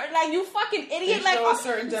a certain, like, you fucking idiot, they show a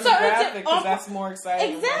certain demographic because that's more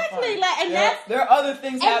exciting. Exactly, there are other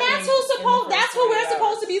things happening. And that's who we're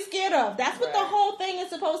supposed to be scared of. That's what the whole thing is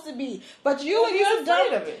supposed to be. But you're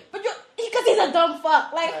dumb. Of it. But because he's a dumb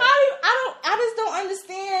fuck. Like, I just don't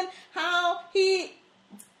understand how he.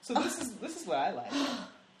 So this is what I like.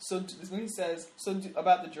 So when he says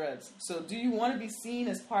about the dreads. So do you want to be seen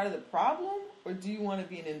as part of the problem, or do you want to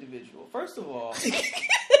be an individual? First of all,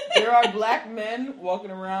 there are black men walking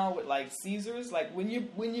around with like Caesars. Like when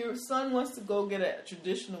your son wants to go get a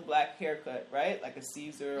traditional black haircut, right? Like a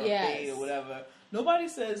Caesar or fade or whatever. Nobody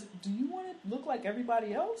says, "Do you want to look like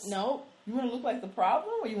everybody else?" No. You want to look like the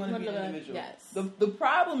problem, or you want to be an individual? Yes. The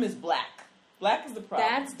problem is black. Black is the problem.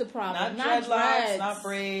 That's the problem. Not dreadlocks, not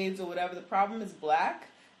braids or whatever. The problem is black.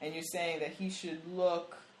 And you're saying that he should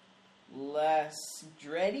look less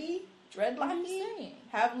dreadlocky,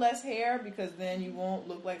 have less hair, because then you won't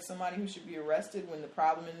look like somebody who should be arrested when the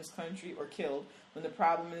problem in this country, or killed, when the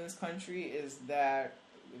problem in this country is that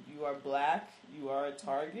if you are black, you are a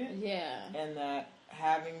target. Yeah. And that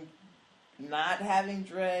not having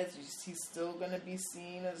dreads, he's still going to be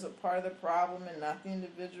seen as a part of the problem and not the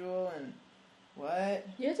individual. And what?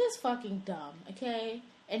 You're just fucking dumb, okay?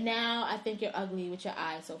 And now I think you're ugly with your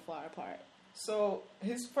eyes so far apart. So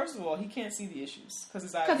first of all, he can't see the issues because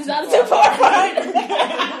his eyes are too far apart.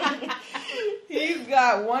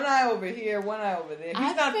 got one eye over here, one eye over there.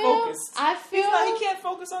 He's not focused. He can't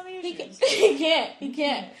focus on the issues. He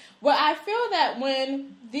can't. But I feel that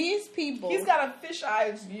when these people... He's got a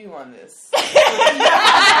fish-eye's view on this. That's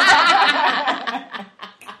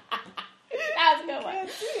a good one. I can't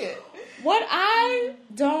see it. What I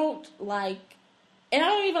don't like, and I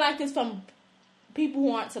don't even like this from people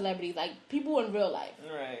who aren't celebrities, like people in real life.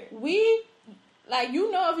 Right. If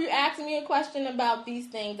you ask me a question about these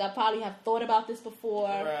things, I probably have thought about this before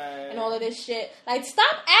and all of this shit. Like,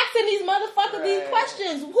 stop asking these motherfuckers these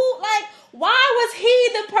questions. Why was he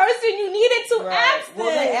the person you needed to ask this?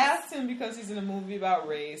 Well, they asked him because he's in a movie about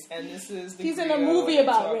race, and this is the He's in a movie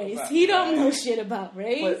about race. He don't know shit about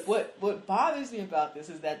race. But what bothers me about this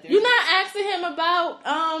is that you're not asking him about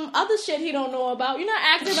other shit he don't know about. You're not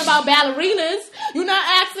asking him about ballerinas. You're not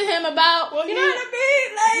asking him about, you know what I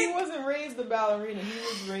mean? Like, he wasn't raised a ballerina. He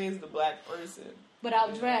was raised a black person.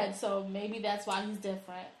 Without dread, so maybe that's why he's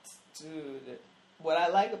different. Dude, what I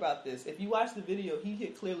like about this, if you watch the video, he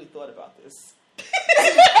clearly thought about this. There's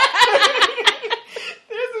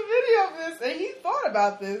a video of this, and he thought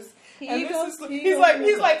about this. He's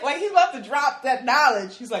about to drop that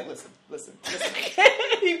knowledge. He's like, listen.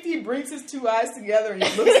 he brings his two eyes together and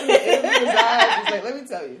he looks in his eyes. He's like, let me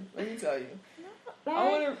tell you.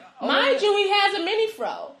 Mind you, he has a mini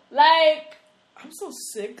fro. Like, I'm so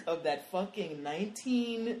sick of that fucking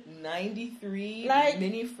 1993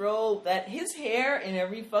 mini fro. That his hair in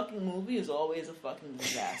every fucking movie is always a fucking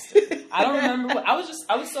disaster. I don't remember. I was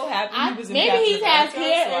so happy he was in Maybe he has America,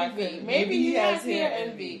 hair so envy. Maybe he has hair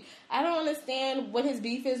envy. I don't understand what his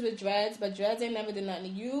beef is with dreads, but dreads ain't never did nothing to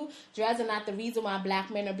you. Dreads are not the reason why black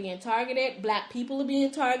men are being targeted. Black people are being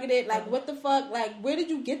targeted. Like, what the fuck? Like, where did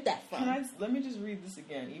you get that from? Let me just read this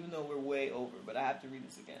again, even though we're way over, but I have to read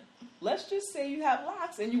this again. Let's just say you have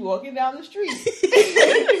locks and you're walking down the street.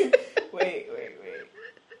 Wait.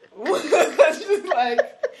 That's just like...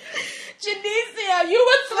 Janicia, you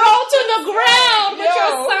were thrown to the ground with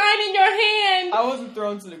your sign in your hand. I wasn't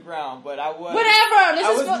thrown to the ground, but I was... Whatever.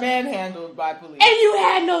 I was manhandled by police. And you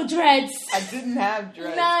had no dreads. I didn't have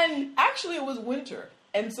dreads. None. Actually, it was winter.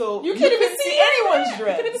 And so you couldn't even see anyone's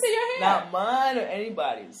dreads. You couldn't even see your hair. Not mine or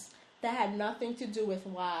anybody's. That had nothing to do with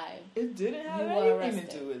why it didn't have anything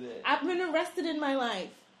to do with it. I've been arrested in my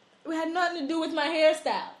life. It had nothing to do with my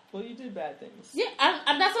hairstyle. Well, you did bad things. Yeah, that's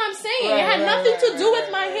what I'm saying. It had nothing to do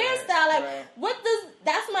with my hairstyle. Like, what does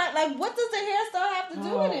the hairstyle have to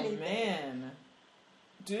do with anything? Oh, man.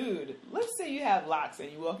 Dude, let's say you have locks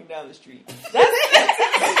and you're walking down the street.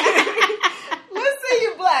 Let's say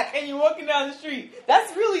you're black and you're walking down the street.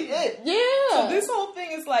 That's really it. Yeah. So this whole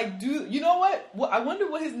thing is like, dude, you know what? I wonder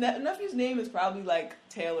what his nephew's name is. Probably like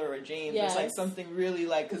Taylor or James. Yes. It's like something really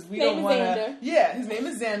like, because we don't want to. Yeah, his name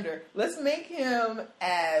is Xander. Let's make him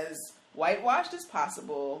as whitewashed as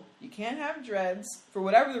possible. You can't have dreads for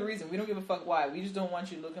whatever the reason. We don't give a fuck why. We just don't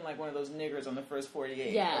want you looking like one of those niggers on the first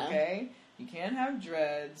 48. Yeah. Okay? You can't have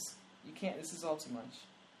dreads. You can't. This is all too much.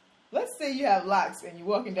 Let's say you have locks and you're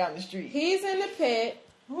walking down the street. He's in the pit.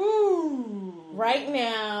 Woo. Right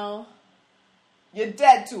now. You're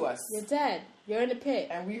dead to us. You're dead. You're in the pit.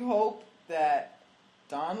 And we hope that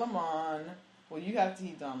Don Lemon... Well, you have to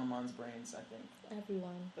eat Don Lemon's brains, I think.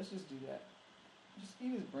 Everyone. Let's just do that. Just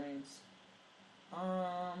eat his brains.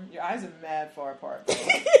 Your eyes are mad far apart.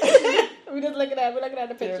 We're looking at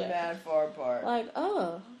the picture. They're mad far apart. Like,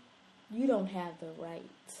 oh, you don't have the right.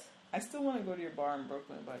 I still want to go to your bar in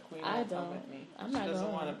Brooklyn, but Queen won't come with me. I'm not She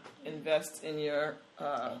doesn't want to invest in your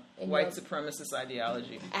white supremacist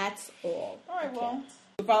ideology. At all. All right, well.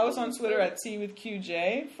 Follow us on Twitter at Tea with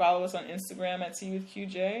QJ. Follow us on Instagram at Tea with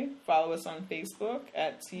QJ. Follow us on Facebook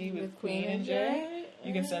at Tea with Queen and J.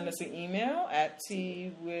 You can send us an email at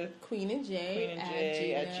Tea with Queen and J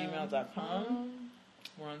at gmail.com.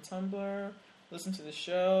 We're on Tumblr. Listen to the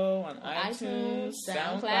show on iTunes,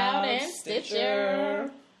 SoundCloud, and Stitcher.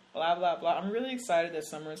 Blah, blah, blah. I'm really excited that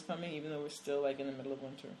summer is coming, even though we're still, like, in the middle of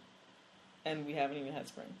winter. And we haven't even had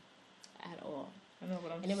spring. At all. I know,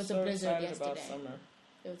 but I'm it was so a blizzard excited yesterday. about summer.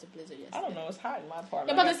 It was a blizzard yesterday. I don't know. It's hot in my apartment.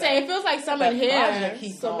 I'm about to say, it feels like summer here.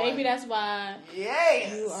 So maybe that's why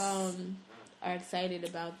you are excited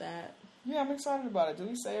about that. Yeah, I'm excited about it. Do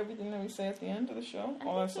we say everything that we say at the end of the show?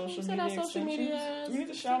 All our social media extensions? Do we need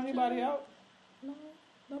to shout anybody out? No.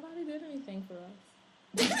 Nobody did anything for us.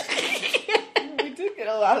 We did get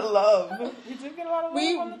a lot of love. We did get a lot of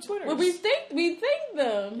love on the Twitter. Well, we thanked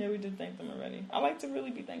them. Yeah, we did thank them already. I like to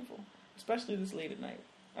really be thankful, especially this late at night.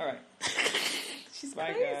 All right. She's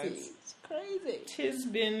bye, crazy. guys. She's crazy. Tis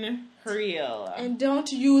been real. And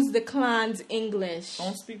don't use the Klein's English.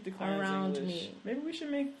 Don't speak the Klein's around English. Me. Maybe we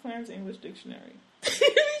should make Klein's English dictionary. We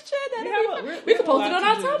should. We could post it on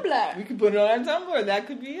our Tumblr. We could put it on our Tumblr. That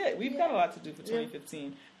could be it. We've got a lot to do for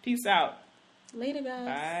 2015. Peace out. Later, guys.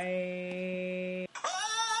 Bye.